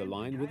area of the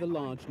line with a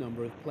large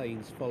number of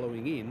planes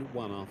following in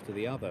one after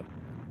the other.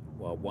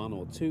 While one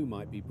or two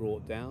might be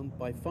brought down,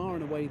 by far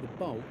and away the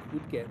bulk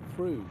would get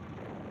through.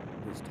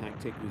 This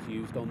tactic was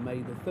used on May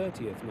the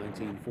 30th,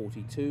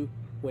 1942,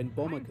 when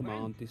Bomber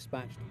Command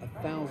dispatched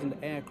 1,000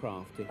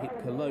 aircraft to hit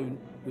Cologne,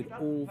 with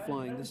all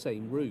flying the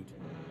same route.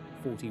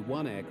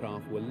 41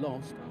 aircraft were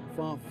lost,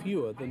 far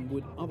fewer than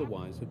would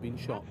otherwise have been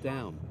shot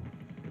down.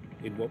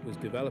 In what was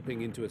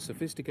developing into a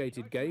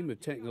sophisticated game of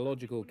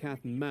technological cat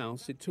and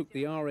mouse, it took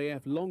the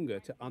RAF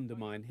longer to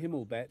undermine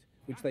Himmelbett,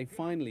 which they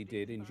finally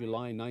did in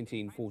July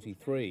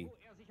 1943.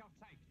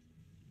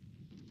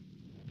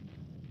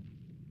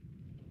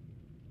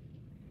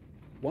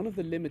 One of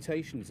the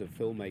limitations of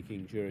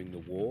filmmaking during the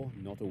war,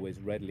 not always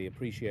readily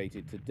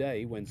appreciated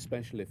today when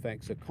special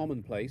effects are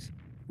commonplace,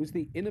 was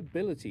the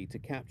inability to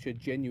capture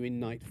genuine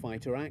night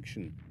fighter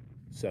action.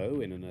 So,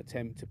 in an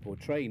attempt to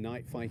portray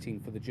night fighting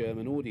for the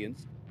German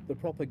audience, the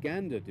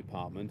propaganda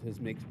department has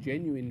mixed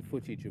genuine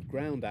footage of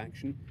ground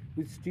action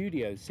with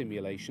studio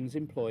simulations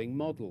employing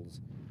models.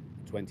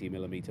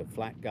 20mm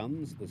flat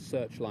guns, the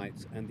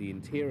searchlights and the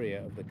interior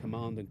of the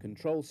command and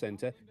control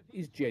centre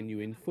is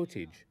genuine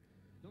footage.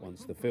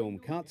 Once the film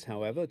cuts,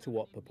 however, to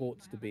what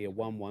purports to be a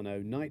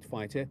 110 night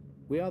fighter,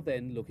 we are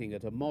then looking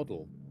at a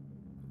model.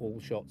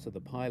 All shots of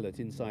the pilot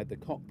inside the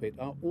cockpit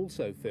are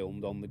also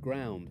filmed on the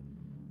ground.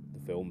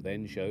 The film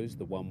then shows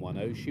the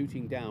 110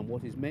 shooting down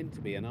what is meant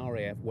to be an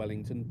RAF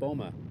Wellington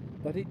bomber,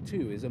 but it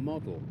too is a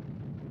model.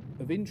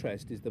 Of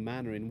interest is the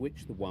manner in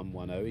which the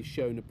 110 is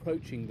shown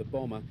approaching the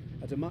bomber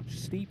at a much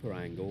steeper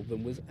angle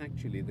than was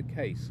actually the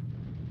case.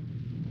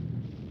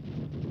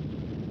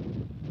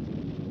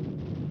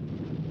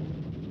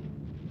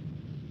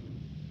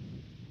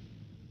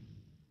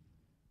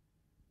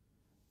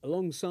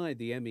 Alongside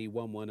the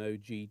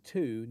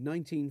Me-110G2,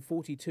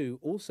 1942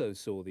 also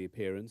saw the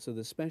appearance of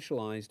the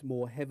specialised,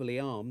 more heavily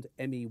armed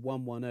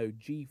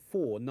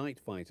Me-110G4 night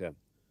fighter.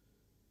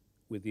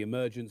 With the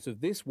emergence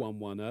of this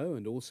 110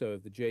 and also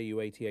of the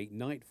Ju-88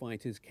 night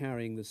fighters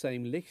carrying the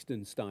same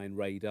Liechtenstein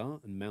radar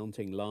and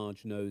mounting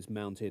large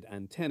nose-mounted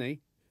antennae,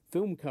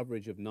 film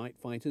coverage of night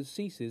fighters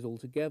ceases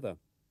altogether.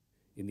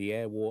 In the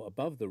air war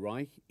above the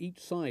Reich,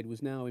 each side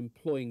was now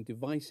employing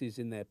devices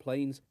in their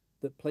planes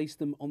that placed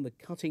them on the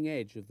cutting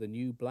edge of the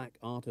new black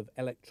art of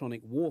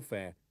electronic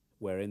warfare,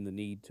 wherein the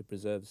need to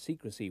preserve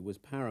secrecy was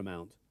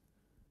paramount.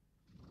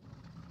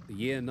 The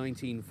year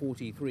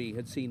 1943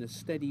 had seen a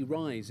steady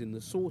rise in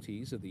the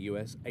sorties of the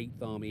US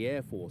 8th Army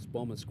Air Force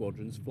bomber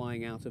squadrons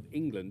flying out of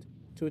England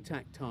to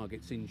attack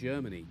targets in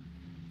Germany.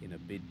 In a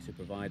bid to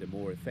provide a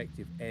more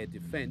effective air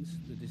defence,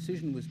 the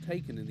decision was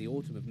taken in the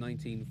autumn of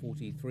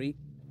 1943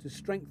 to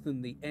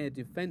strengthen the air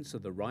defence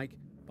of the Reich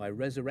by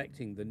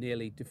resurrecting the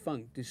nearly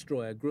defunct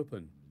destroyer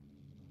Gruppen.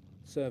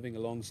 Serving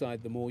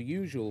alongside the more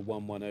usual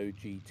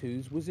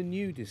 110G2s was a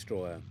new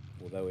destroyer,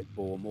 although it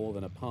bore more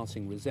than a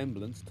passing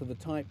resemblance to the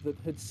type that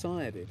had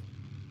sired it.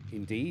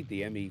 Indeed,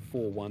 the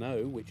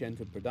Me-410, which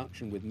entered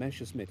production with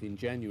Messerschmitt in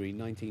January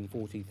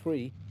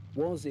 1943,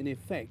 was in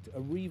effect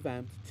a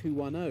revamped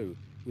 210,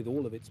 with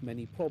all of its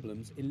many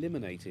problems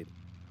eliminated.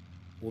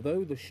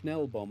 Although the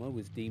Schnell bomber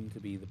was deemed to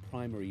be the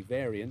primary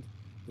variant,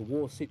 the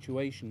war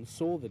situation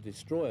saw the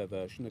destroyer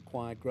version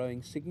acquire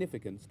growing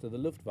significance to the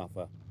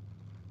Luftwaffe.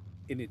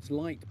 In its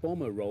light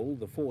bomber role,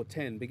 the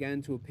 410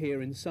 began to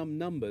appear in some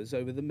numbers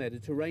over the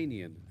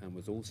Mediterranean and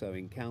was also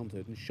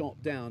encountered and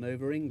shot down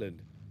over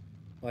England.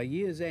 By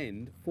year's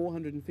end,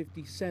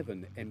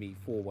 457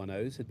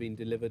 Me-410s had been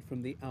delivered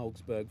from the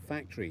Augsburg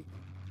factory,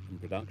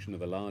 and production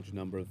of a large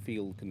number of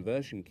field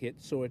conversion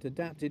kits saw it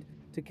adapted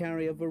to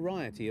carry a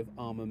variety of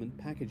armament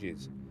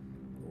packages.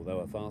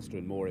 Although a faster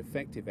and more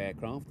effective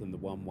aircraft than the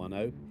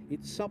 110,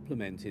 it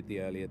supplemented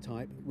the earlier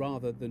type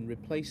rather than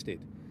replaced it.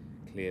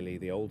 Clearly,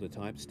 the older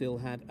type still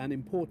had an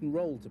important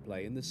role to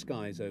play in the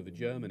skies over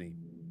Germany.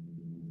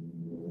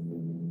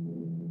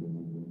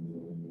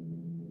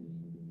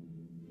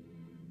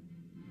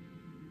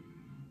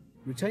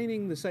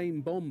 Retaining the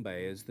same bomb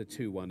bay as the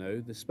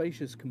 210, the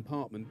spacious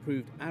compartment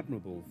proved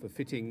admirable for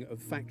fitting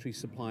of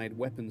factory-supplied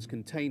weapons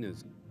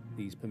containers.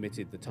 These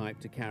permitted the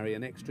type to carry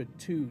an extra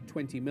 2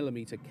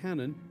 20mm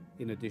cannon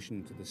in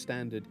addition to the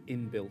standard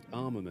inbuilt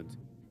armament.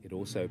 It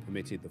also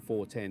permitted the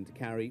 410 to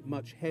carry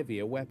much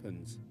heavier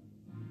weapons.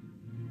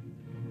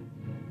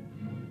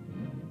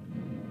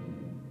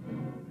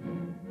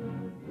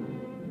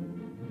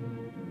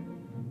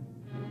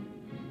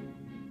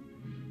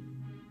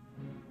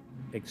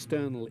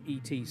 External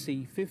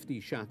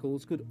ETC-50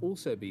 shackles could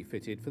also be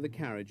fitted for the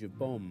carriage of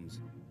bombs.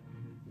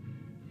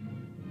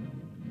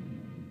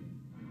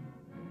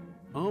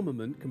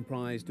 Armament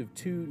comprised of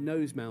 2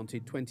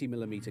 nose-mounted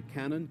 20mm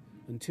cannon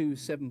and 2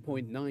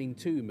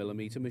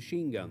 7.92mm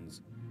machine guns.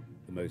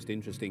 The most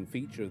interesting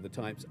feature of the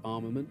type's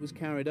armament was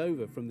carried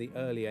over from the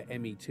earlier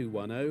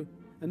Me-210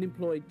 and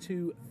employed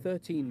 2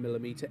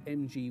 13mm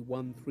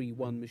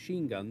MG-131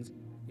 machine guns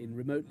in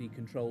remotely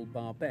controlled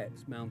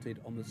barbettes mounted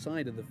on the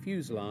side of the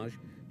fuselage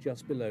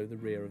just below the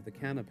rear of the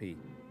canopy.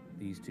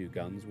 These 2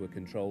 guns were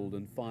controlled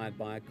and fired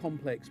by a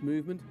complex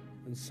movement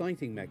and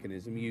sighting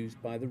mechanism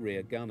used by the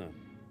rear gunner.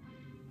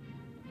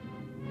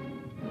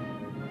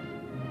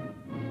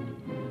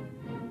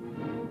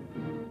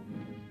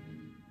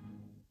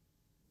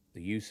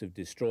 The use of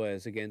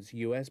destroyers against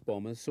US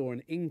bombers saw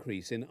an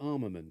increase in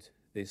armament.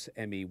 This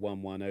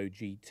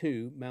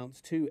Me-110G2 mounts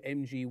 2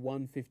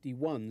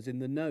 MG-151s in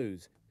the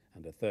nose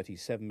and a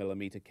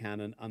 37mm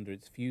cannon under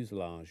its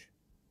fuselage.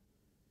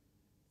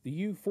 The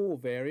U-4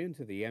 variant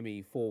of the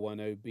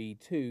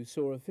Me-410B2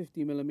 saw a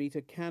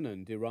 50mm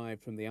cannon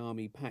derived from the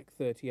Army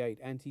PaK-38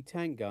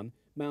 anti-tank gun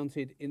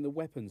mounted in the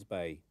weapons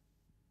bay.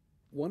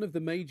 One of the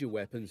major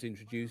weapons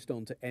introduced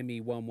onto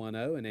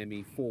Me-110 and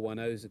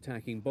Me-410's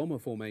attacking bomber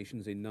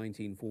formations in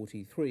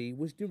 1943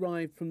 was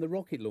derived from the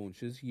rocket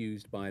launchers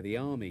used by the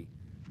Army.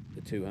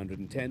 The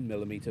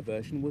 210mm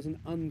version was an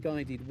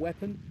unguided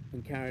weapon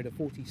and carried a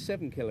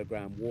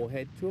 47kg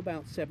warhead to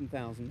about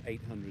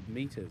 7,800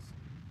 meters.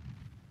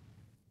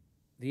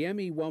 The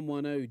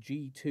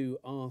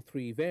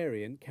Me-110G2R3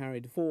 variant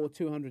carried 4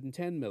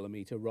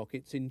 210mm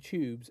rockets in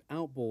tubes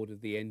outboard of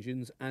the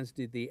engines, as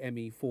did the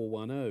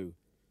Me-410.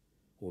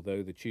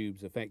 Although the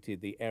tubes affected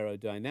the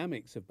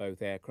aerodynamics of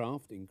both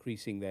aircraft,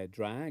 increasing their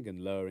drag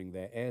and lowering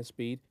their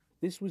airspeed,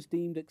 this was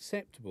deemed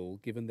acceptable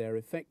given their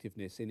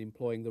effectiveness in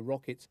employing the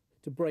rockets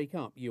to break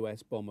up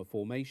US bomber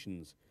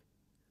formations.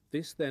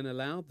 This then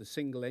allowed the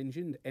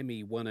single-engined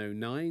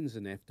Me-109s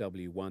and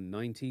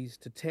FW-190s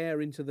to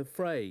tear into the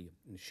fray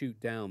and shoot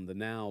down the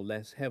now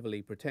less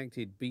heavily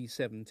protected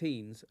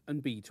B-17s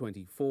and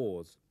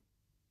B-24s.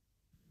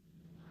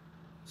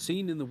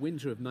 Seen in the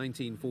winter of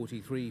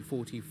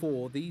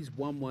 1943-44, these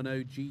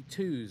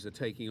 110G2s are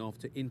taking off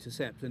to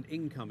intercept an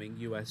incoming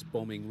US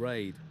bombing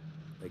raid.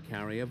 They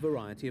carry a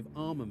variety of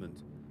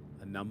armament.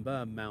 A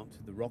number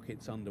mount the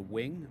rockets under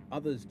wing,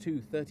 others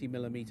 2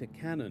 30mm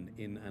cannon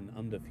in an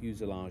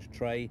under-fuselage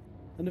tray,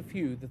 and a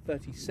few the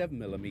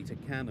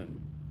 37mm cannon.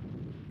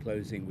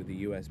 Closing with the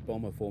US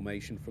bomber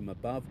formation from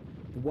above,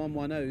 the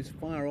 110s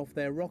fire off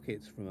their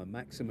rockets from a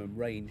maximum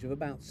range of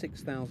about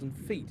 6,000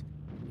 feet,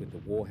 with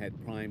the warhead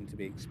primed to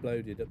be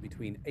exploded at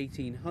between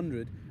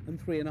 1,800 and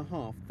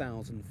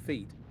 3,500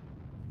 feet.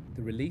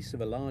 The release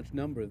of a large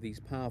number of these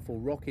powerful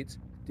rockets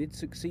did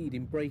succeed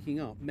in breaking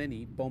up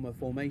many bomber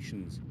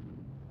formations.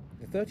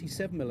 The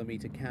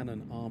 37mm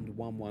cannon-armed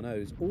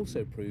 110s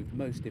also proved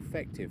most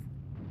effective.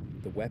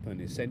 The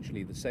weapon,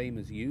 essentially the same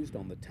as used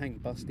on the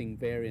tank-busting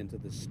variant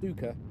of the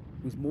Stuka,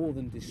 was more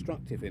than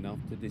destructive enough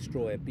to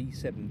destroy a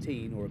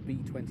B-17 or a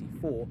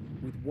B-24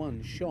 with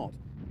one shot.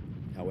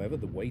 However,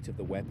 the weight of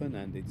the weapon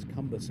and its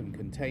cumbersome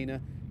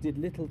container did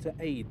little to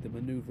aid the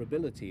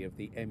maneuverability of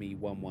the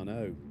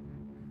Me-110.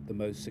 The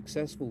most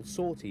successful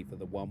sortie for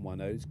the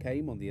 110s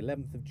came on the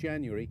 11th of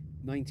January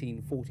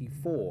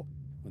 1944,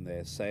 when they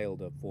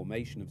assailed a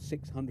formation of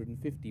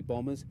 650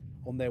 bombers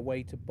on their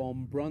way to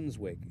bomb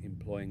Brunswick,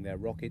 employing their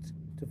rockets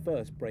to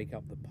first break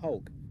up the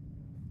Polk.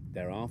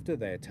 Thereafter,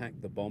 they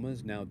attacked the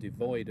bombers, now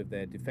devoid of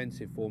their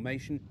defensive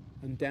formation,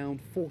 and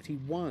downed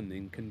 41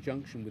 in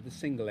conjunction with the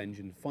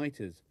single-engine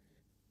fighters.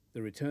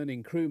 The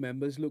returning crew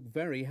members looked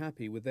very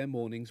happy with their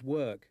morning's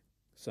work.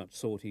 Such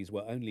sorties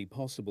were only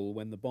possible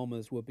when the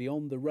bombers were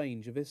beyond the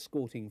range of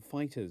escorting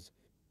fighters.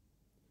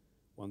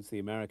 Once the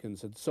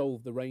Americans had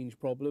solved the range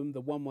problem,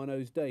 the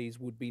 110's days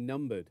would be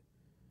numbered.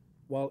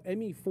 While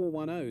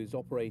Me-410s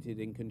operated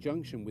in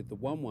conjunction with the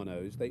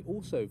 110s, they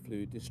also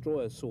flew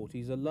destroyer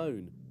sorties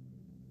alone.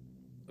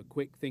 A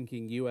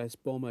quick-thinking US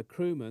bomber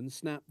crewman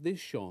snapped this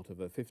shot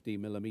of a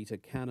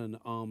 50mm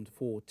cannon-armed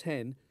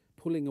 410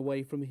 pulling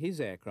away from his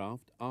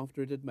aircraft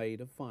after it had made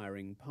a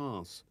firing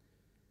pass.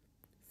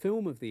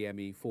 Film of the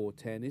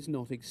Me-410 is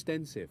not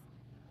extensive.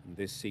 And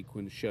this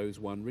sequence shows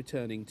one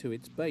returning to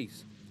its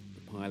base,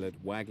 the pilot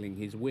waggling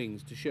his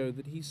wings to show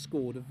that he's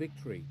scored a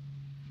victory.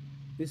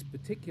 This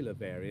particular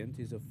variant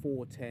is a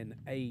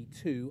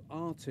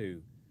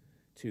 410A2R2.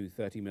 Two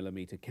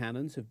 30mm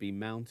cannons have been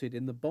mounted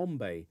in the bomb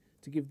bay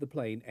to give the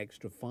plane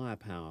extra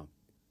firepower.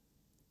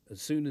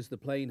 As soon as the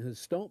plane has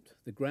stopped,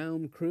 the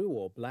ground crew,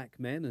 or black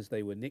men as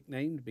they were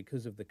nicknamed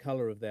because of the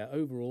colour of their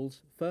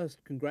overalls,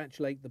 first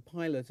congratulate the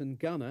pilot and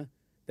gunner,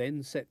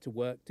 then set to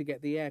work to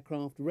get the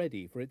aircraft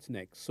ready for its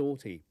next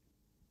sortie.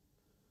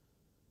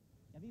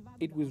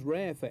 It was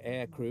rare for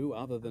aircrew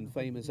other than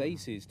famous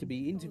aces to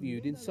be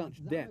interviewed in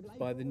such depth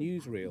by the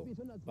newsreel,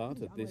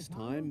 but at this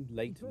time,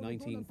 late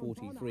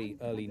 1943,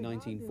 early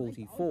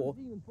 1944,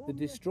 the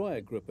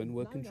Destroyergruppen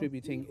were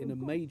contributing in a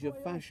major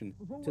fashion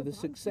to the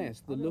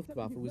success the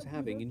Luftwaffe was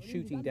having in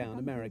shooting down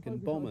American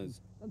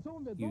bombers.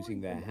 Using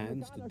their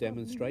hands to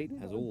demonstrate,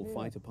 as all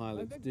fighter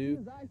pilots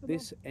do,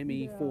 this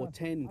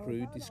ME-410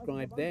 crew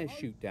described their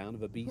shoot-down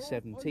of a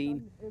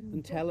B-17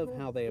 and tell of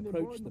how they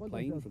approached the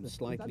plane from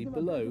slightly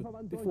below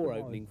before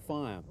opening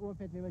fire.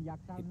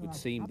 It would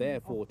seem their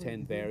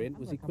 410 variant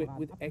was equipped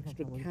with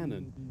extra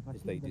cannon,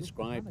 as they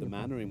described the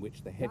manner in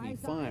which the heavy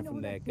fire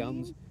from their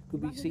guns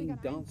could be seen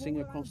dancing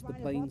across the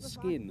plane's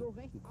skin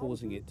and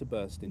causing it to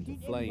burst into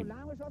flame.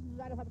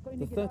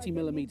 The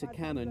 30mm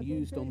cannon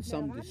used on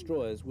some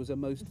destroyers was a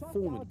most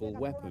formidable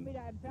weapon.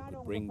 It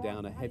could bring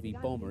down a heavy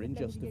bomber in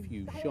just a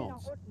few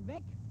shots.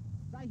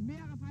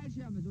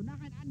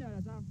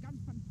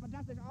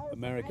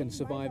 American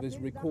survivors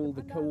recall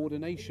the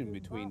coordination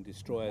between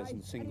destroyers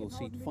and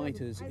single-seat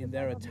fighters in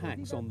their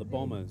attacks on the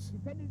bombers.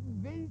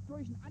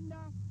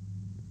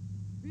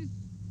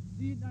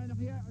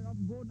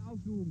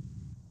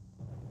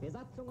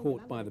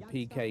 Caught by the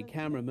PK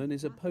cameraman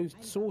is a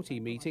post-sortie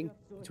meeting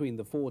between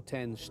the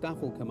 410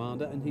 Staffel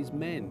commander and his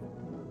men.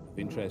 Of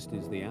interest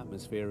is the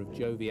atmosphere of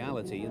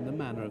joviality and the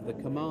manner of the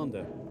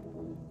commander.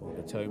 While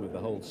the tone of the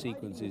whole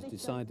sequence is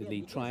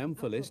decidedly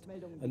triumphalist,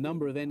 a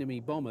number of enemy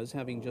bombers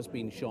having just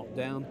been shot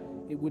down,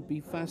 it would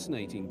be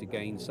fascinating to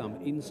gain some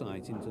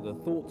insight into the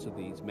thoughts of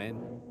these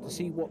men, to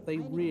see what they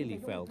really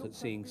felt at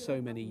seeing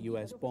so many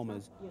US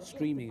bombers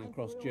streaming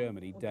across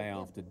Germany day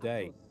after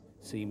day,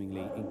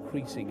 seemingly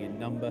increasing in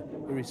number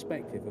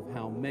irrespective of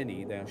how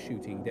many they are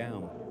shooting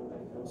down.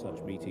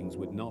 Such meetings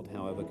would not,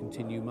 however,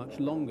 continue much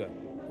longer,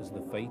 as the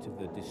fate of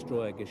the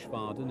destroyer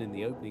Geschwaden in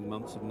the opening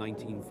months of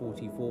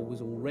 1944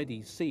 was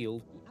already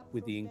sealed,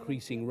 with the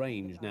increasing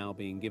range now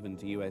being given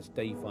to US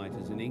day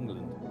fighters in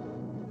England.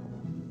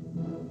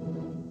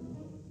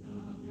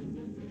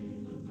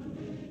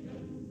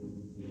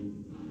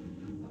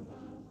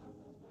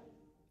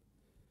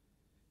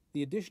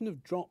 The addition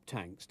of drop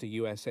tanks to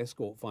US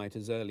escort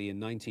fighters early in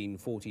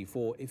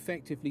 1944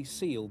 effectively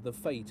sealed the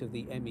fate of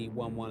the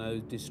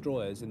ME-110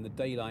 destroyers in the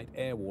daylight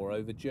air war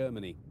over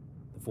Germany.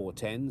 The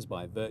 410s,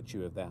 by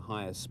virtue of their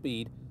higher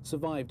speed,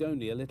 survived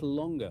only a little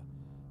longer.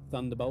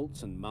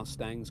 Thunderbolts and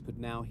Mustangs could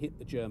now hit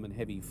the German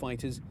heavy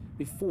fighters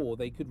before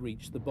they could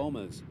reach the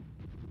bombers.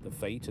 The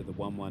fate of the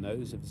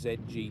 110s of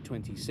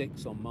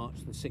ZG-26 on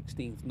March the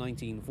 16th,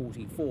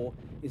 1944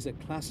 is a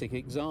classic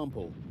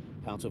example.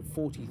 Out of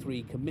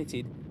 43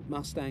 committed,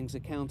 Mustangs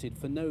accounted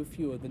for no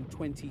fewer than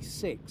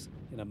 26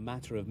 in a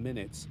matter of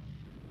minutes.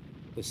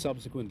 The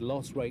subsequent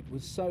loss rate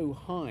was so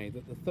high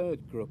that the third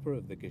Gruppe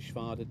of the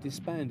Geschwader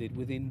disbanded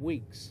within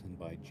weeks, and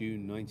by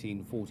June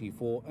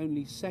 1944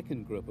 only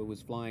second Gruppe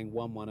was flying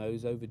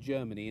 110s over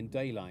Germany in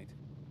daylight.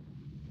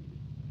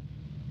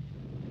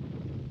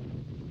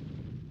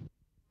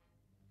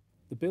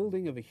 The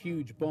building of a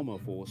huge bomber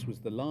force was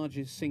the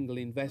largest single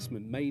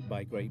investment made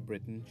by Great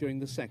Britain during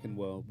the Second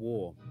World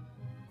War.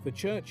 For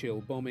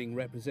Churchill, bombing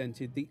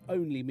represented the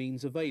only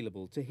means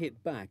available to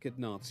hit back at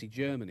Nazi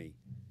Germany.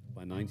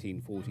 By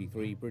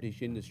 1943,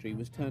 British industry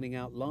was turning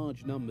out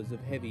large numbers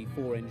of heavy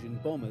four-engine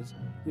bombers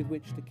with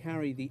which to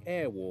carry the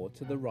air war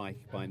to the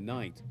Reich by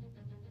night.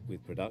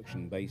 With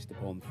production based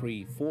upon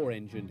three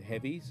four-engined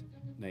heavies,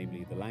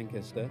 namely the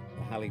Lancaster,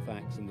 the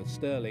Halifax and the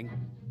Stirling,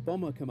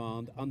 Bomber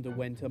Command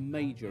underwent a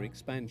major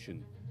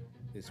expansion.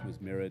 This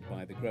was mirrored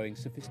by the growing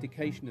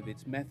sophistication of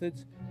its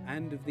methods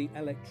and of the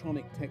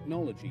electronic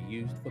technology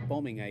used for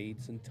bombing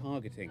aids and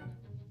targeting.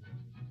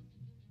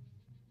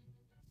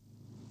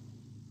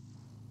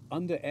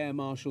 Under Air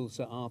Marshal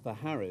Sir Arthur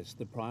Harris,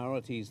 the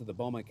priorities of the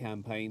bomber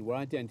campaign were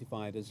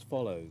identified as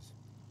follows: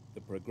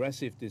 the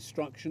progressive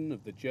destruction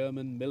of the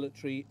German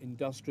military,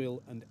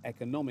 industrial and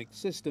economic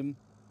system,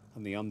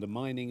 and the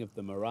undermining of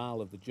the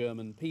morale of the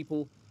German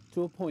people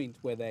to a point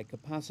where their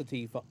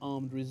capacity for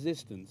armed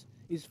resistance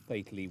is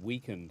fatally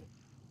weakened.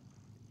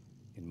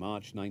 In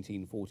March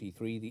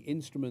 1943, the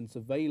instruments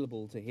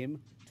available to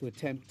him to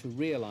attempt to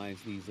realize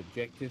these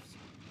objectives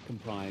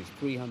comprised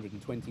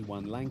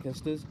 321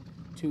 Lancasters,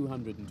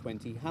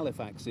 220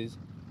 Halifaxes,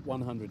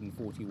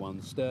 141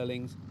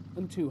 Stirlings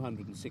and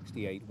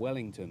 268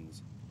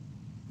 Wellingtons.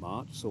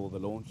 March saw the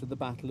launch of the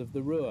Battle of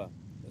the Ruhr,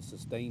 a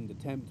sustained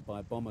attempt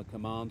by Bomber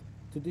Command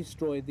to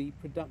destroy the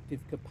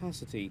productive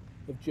capacity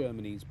of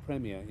Germany's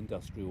premier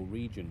industrial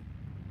region.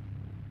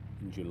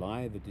 In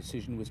July, the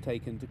decision was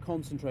taken to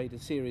concentrate a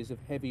series of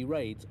heavy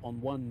raids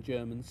on one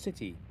German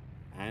city,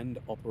 and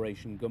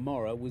Operation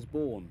Gomorrah was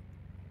born.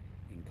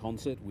 In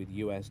concert with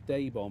US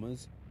day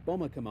bombers,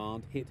 Bomber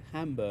Command hit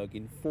Hamburg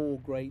in 4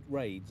 great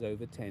raids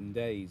over 10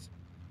 days.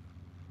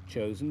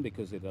 Chosen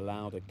because it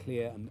allowed a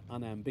clear and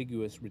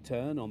unambiguous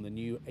return on the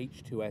new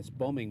H-2S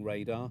bombing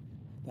radar,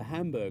 the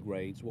Hamburg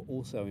raids were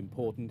also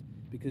important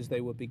because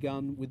they were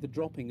begun with the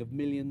dropping of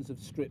millions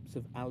of strips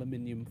of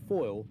aluminium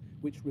foil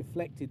which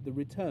reflected the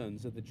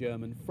returns of the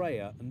German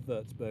Freya and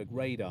Würzburg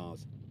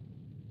radars,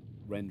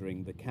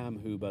 rendering the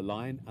Kammhuber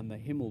line and the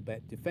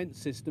Himmelbett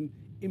defence system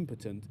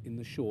impotent in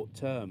the short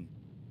term.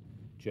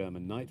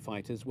 German night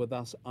fighters were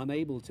thus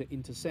unable to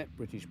intercept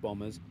British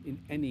bombers in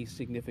any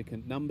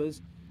significant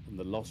numbers, and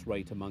the loss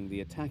rate among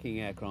the attacking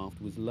aircraft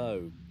was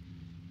low.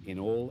 In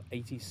all,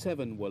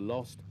 87 were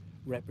lost,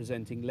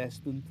 representing less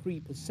than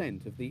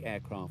 3% of the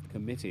aircraft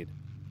committed.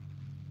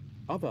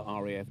 Other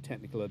RAF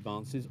technical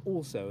advances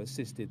also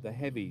assisted the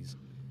heavies.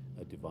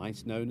 A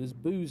device known as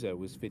Boozer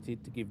was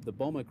fitted to give the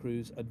bomber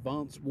crews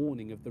advance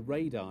warning of the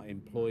radar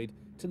employed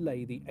to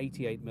lay the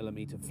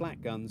 88mm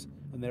flak guns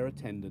and their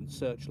attendant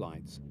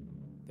searchlights.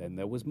 Then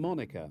there was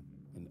Monica,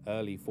 an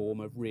early form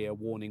of rear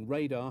warning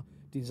radar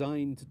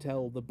designed to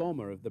tell the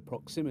bomber of the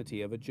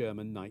proximity of a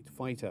German night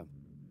fighter.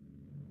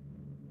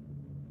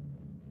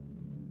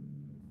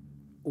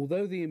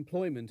 Although the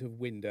employment of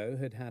Window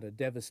had had a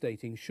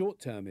devastating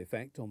short-term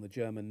effect on the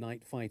German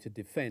night fighter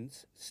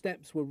defence,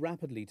 steps were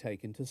rapidly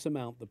taken to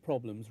surmount the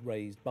problems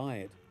raised by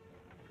it.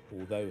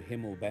 Although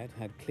Himmelbett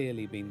had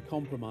clearly been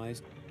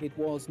compromised, it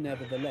was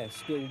nevertheless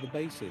still the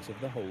basis of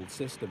the whole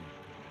system.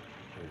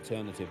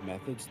 Alternative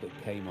methods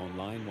that came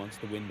online once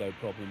the Window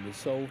problem was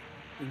solved,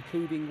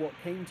 including what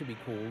came to be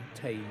called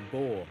tame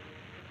bore.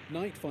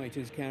 Night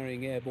fighters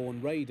carrying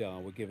airborne radar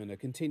were given a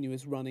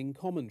continuous running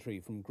commentary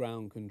from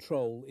ground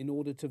control in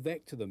order to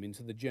vector them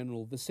into the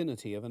general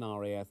vicinity of an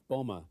RAF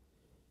bomber.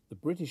 The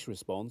British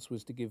response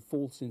was to give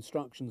false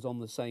instructions on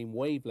the same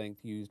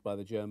wavelength used by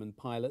the German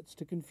pilots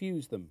to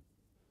confuse them.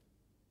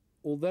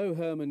 Although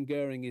Hermann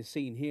Goering is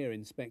seen here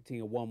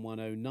inspecting a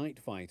 110 night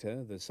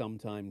fighter, the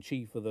sometime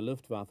chief of the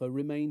Luftwaffe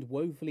remained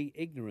woefully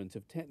ignorant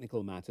of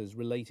technical matters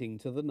relating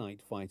to the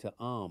night fighter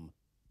arm.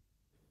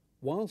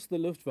 Whilst the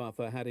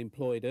Luftwaffe had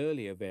employed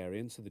earlier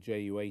variants of the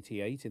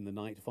Ju-88 in the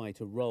night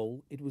fighter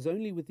role, it was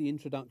only with the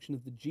introduction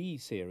of the G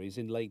series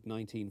in late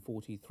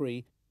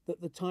 1943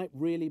 that the type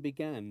really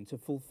began to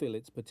fulfill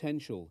its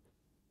potential.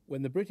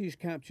 When the British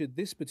captured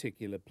this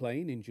particular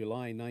plane in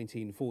July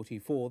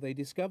 1944, they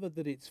discovered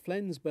that its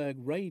Flensburg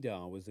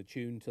radar was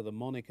attuned to the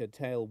Monica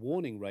tail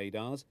warning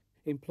radars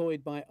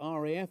employed by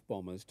RAF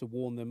bombers to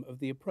warn them of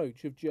the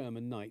approach of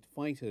German night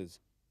fighters.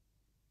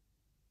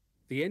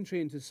 The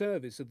entry into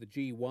service of the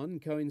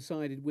G1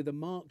 coincided with a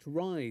marked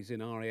rise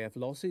in RAF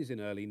losses in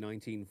early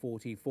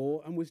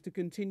 1944 and was to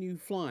continue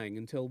flying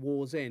until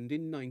war's end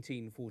in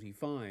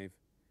 1945.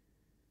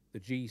 The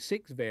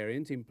G6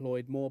 variant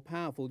employed more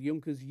powerful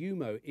Junkers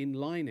Umo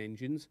inline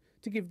engines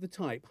to give the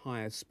type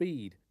higher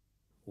speed.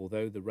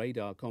 Although the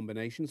radar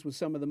combinations were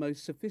some of the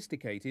most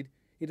sophisticated,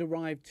 it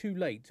arrived too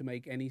late to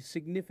make any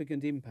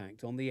significant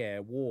impact on the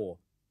air war.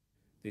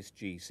 This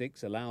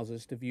G6 allows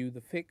us to view the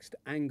fixed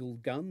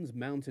angled guns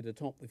mounted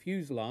atop the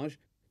fuselage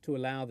to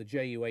allow the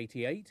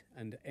Ju-88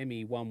 and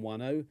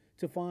Me-110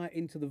 to fire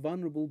into the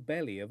vulnerable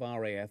belly of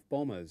RAF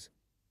bombers.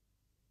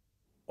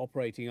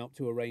 Operating up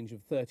to a range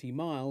of 30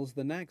 miles,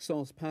 the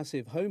Naxos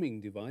passive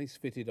homing device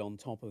fitted on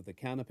top of the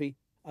canopy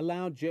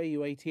allowed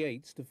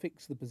Ju-88s to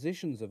fix the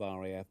positions of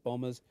RAF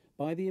bombers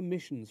by the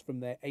emissions from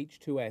their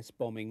H-2S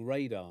bombing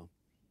radar.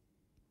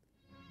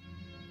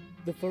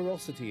 The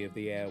ferocity of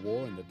the air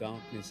war and the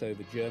darkness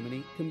over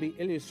Germany can be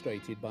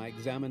illustrated by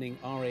examining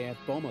RAF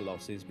bomber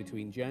losses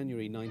between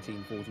January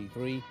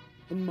 1943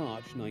 and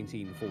March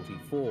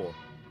 1944.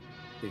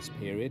 This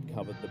period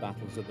covered the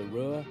battles of the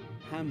Ruhr,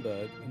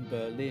 Hamburg and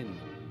Berlin.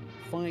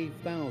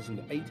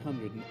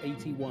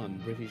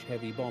 5,881 British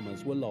heavy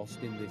bombers were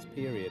lost in this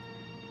period.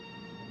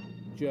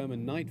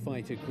 German night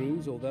fighter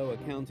crews, although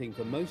accounting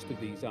for most of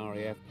these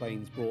RAF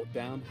planes brought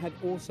down, had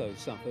also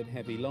suffered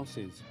heavy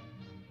losses.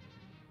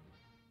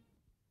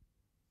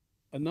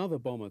 Another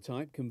bomber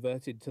type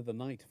converted to the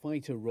night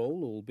fighter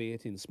role,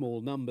 albeit in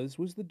small numbers,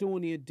 was the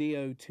Dornier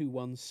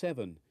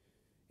Do-217.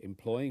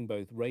 Employing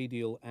both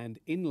radial and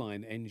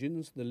inline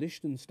engines, the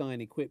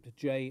Liechtenstein-equipped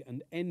J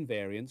and N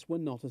variants were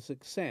not a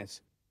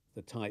success,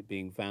 the type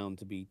being found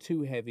to be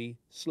too heavy,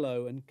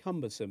 slow and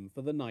cumbersome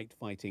for the night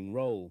fighting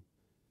role.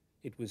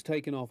 It was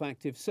taken off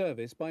active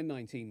service by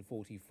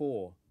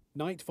 1944.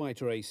 Night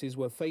fighter aces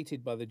were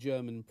fated by the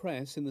German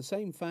press in the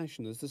same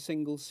fashion as the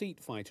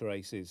single-seat fighter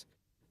aces.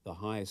 The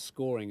highest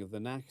scoring of the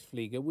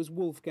Nachtflieger was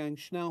Wolfgang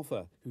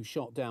Schnaufer, who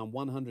shot down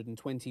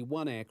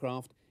 121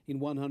 aircraft in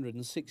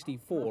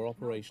 164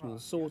 operational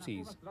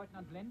sorties.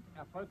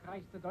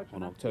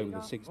 On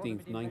October 16,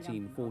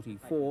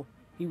 1944,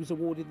 he was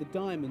awarded the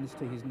diamonds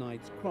to his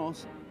Knight's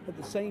Cross at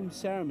the same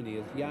ceremony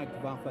as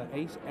Jagdwaffe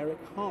ace Erich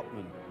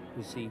Hartmann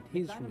received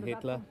his from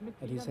Hitler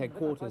at his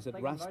headquarters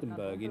at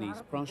Rastenburg in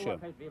East Prussia.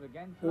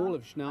 All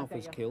of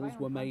Schnauffer's kills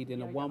were made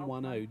in a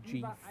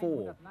 110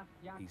 G4.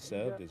 He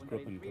served as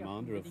Gruppen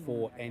Commander of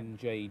 4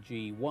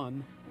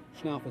 NJG1.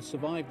 Schnauffer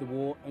survived the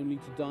war only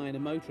to die in a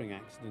motoring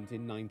accident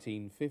in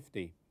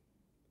 1950.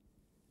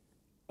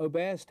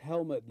 Oberst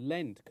Helmut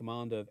Lent,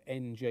 commander of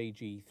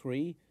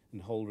NJG3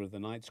 and holder of the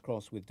Knight's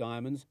Cross with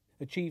diamonds,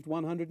 achieved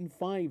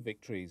 105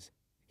 victories.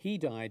 He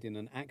died in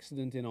an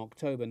accident in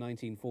October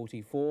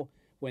 1944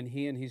 when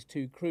he and his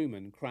 2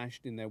 crewmen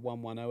crashed in their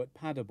 110 at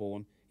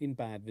Paderborn in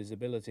bad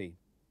visibility.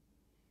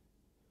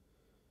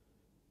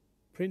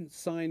 Prince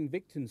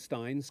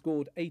Sein-Wittgenstein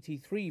scored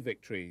 83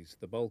 victories,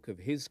 the bulk of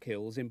his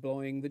kills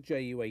employing the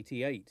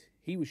Ju-88.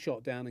 He was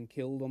shot down and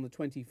killed on the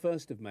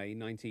 21st of May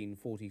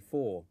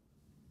 1944.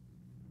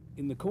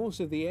 In the course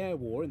of the air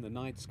war in the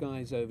night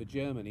skies over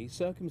Germany,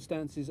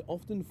 circumstances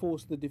often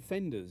forced the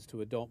defenders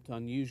to adopt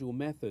unusual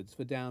methods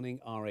for downing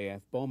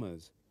RAF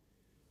bombers.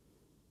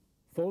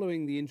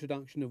 Following the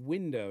introduction of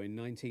window in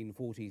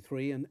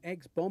 1943, an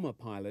ex-bomber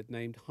pilot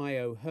named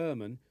Hayo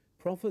Hermann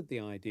proffered the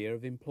idea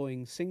of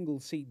employing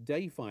single-seat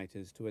day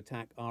fighters to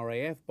attack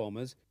RAF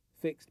bombers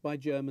fixed by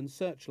German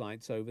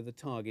searchlights over the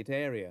target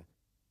area.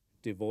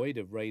 Devoid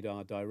of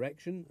radar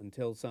direction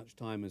until such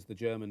time as the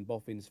German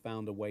boffins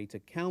found a way to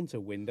counter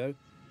window,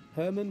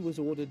 Hermann was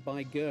ordered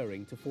by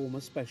Goering to form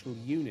a special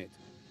unit.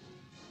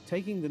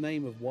 Taking the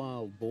name of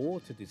Wild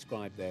Boar to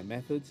describe their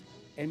methods,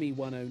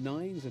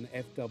 Me-109s and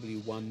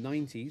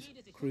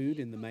FW-190s, crewed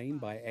in the main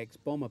by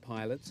ex-bomber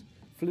pilots,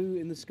 flew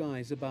in the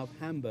skies above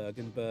Hamburg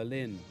and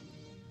Berlin.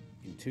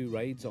 In 2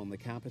 raids on the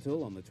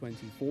capital on the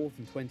 24th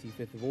and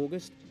 25th of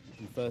August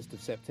and 1st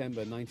of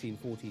September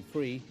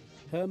 1943,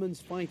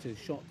 Hermann's fighters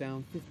shot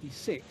down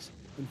 56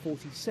 and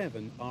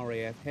 47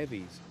 RAF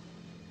heavies.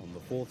 On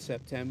the 4th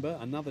September,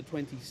 another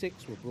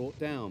 26 were brought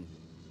down.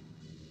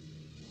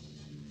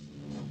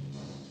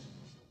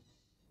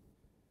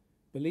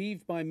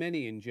 Believed by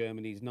many in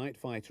Germany's night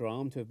fighter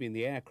arm to have been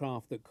the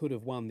aircraft that could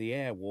have won the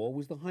air war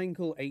was the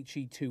Heinkel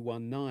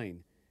HE-219.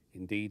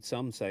 Indeed,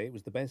 some say it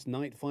was the best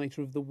night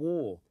fighter of the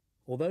war.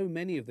 Although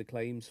many of the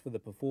claims for the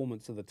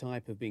performance of the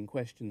type have been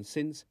questioned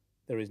since,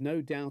 there is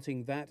no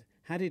doubting that,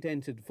 had it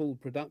entered full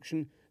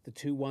production, the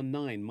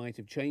 219 might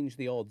have changed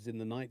the odds in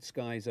the night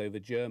skies over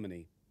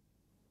Germany.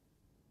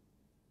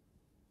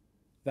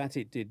 That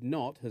it did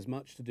not has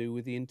much to do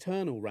with the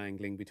internal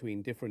wrangling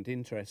between different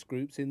interest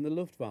groups in the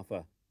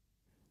Luftwaffe.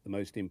 The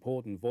most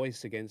important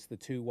voice against the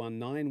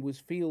 219 was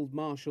Field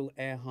Marshal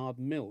Erhard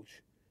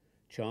Milch.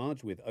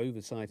 Charged with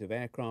oversight of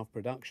aircraft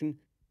production,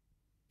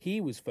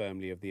 he was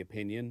firmly of the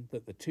opinion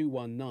that the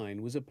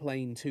 219 was a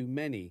plane too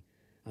many,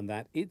 and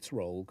that its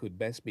role could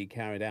best be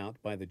carried out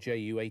by the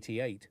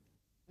Ju-88.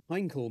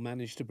 Heinkel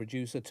managed to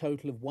produce a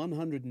total of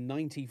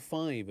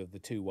 195 of the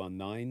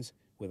 219s,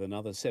 with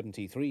another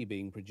 73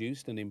 being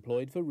produced and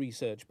employed for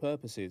research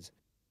purposes.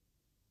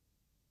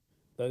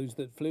 Those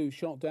that flew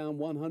shot down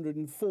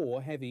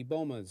 104 heavy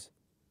bombers.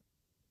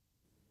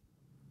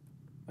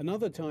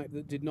 Another type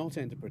that did not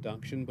enter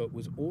production but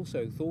was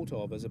also thought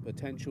of as a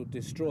potential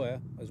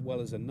destroyer as well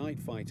as a night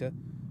fighter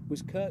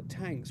was Kurt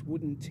Tank's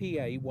wooden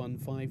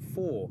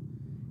TA-154.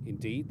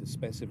 Indeed, the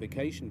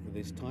specification for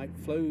this type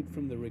flowed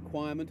from the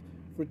requirement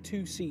for a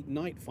 2-seat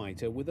night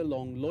fighter with a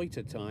long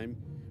loiter time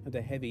and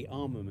a heavy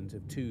armament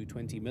of 2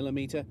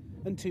 20mm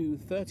and 2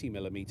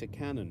 30mm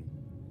cannon.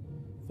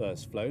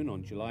 First flown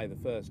on July 1,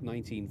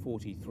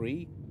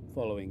 1943,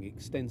 following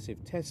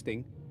extensive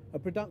testing, a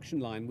production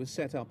line was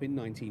set up in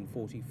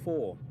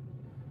 1944.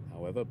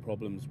 However,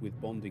 problems with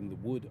bonding the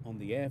wood on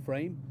the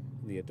airframe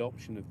and the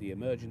adoption of the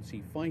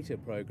emergency fighter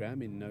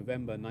program in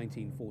November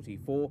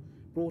 1944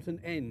 brought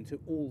an end to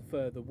all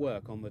further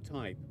work on the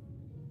type.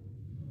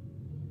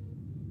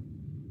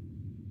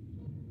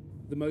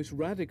 The most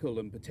radical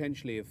and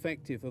potentially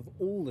effective of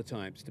all the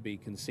types to be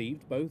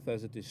conceived, both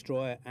as a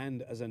destroyer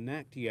and as a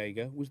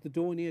Nachtjäger, was the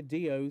Dornier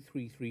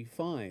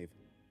DO-335.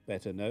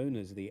 Better known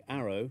as the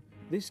Arrow,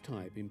 this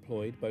type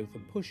employed both a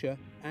pusher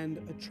and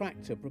a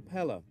tractor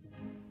propeller.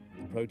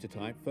 The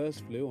prototype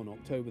first flew on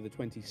October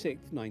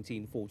 26,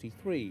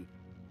 1943.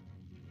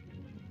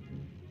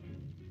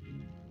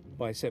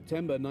 By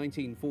September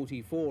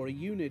 1944, a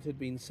unit had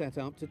been set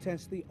up to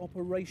test the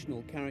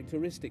operational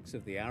characteristics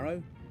of the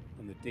Arrow,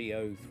 and the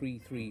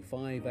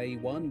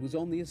DO-335A1 was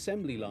on the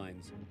assembly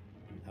lines.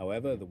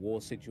 However, the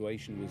war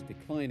situation was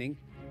declining,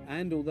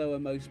 and although a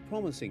most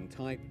promising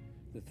type,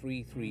 the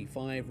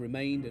 335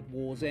 remained at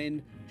war's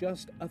end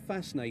just a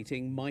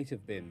fascinating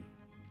might-have-been.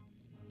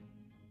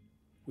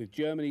 With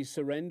Germany's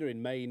surrender in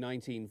May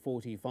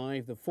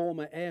 1945, the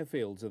former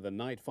airfields of the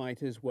night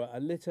fighters were a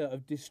litter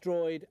of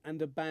destroyed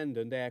and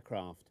abandoned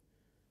aircraft.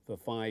 For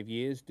 5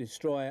 years,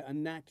 destroyer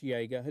and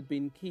Nachtjäger had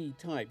been key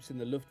types in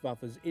the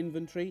Luftwaffe's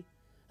inventory,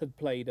 had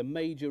played a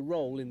major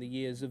role in the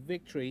years of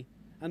victory,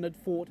 and had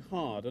fought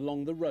hard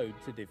along the road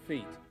to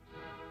defeat.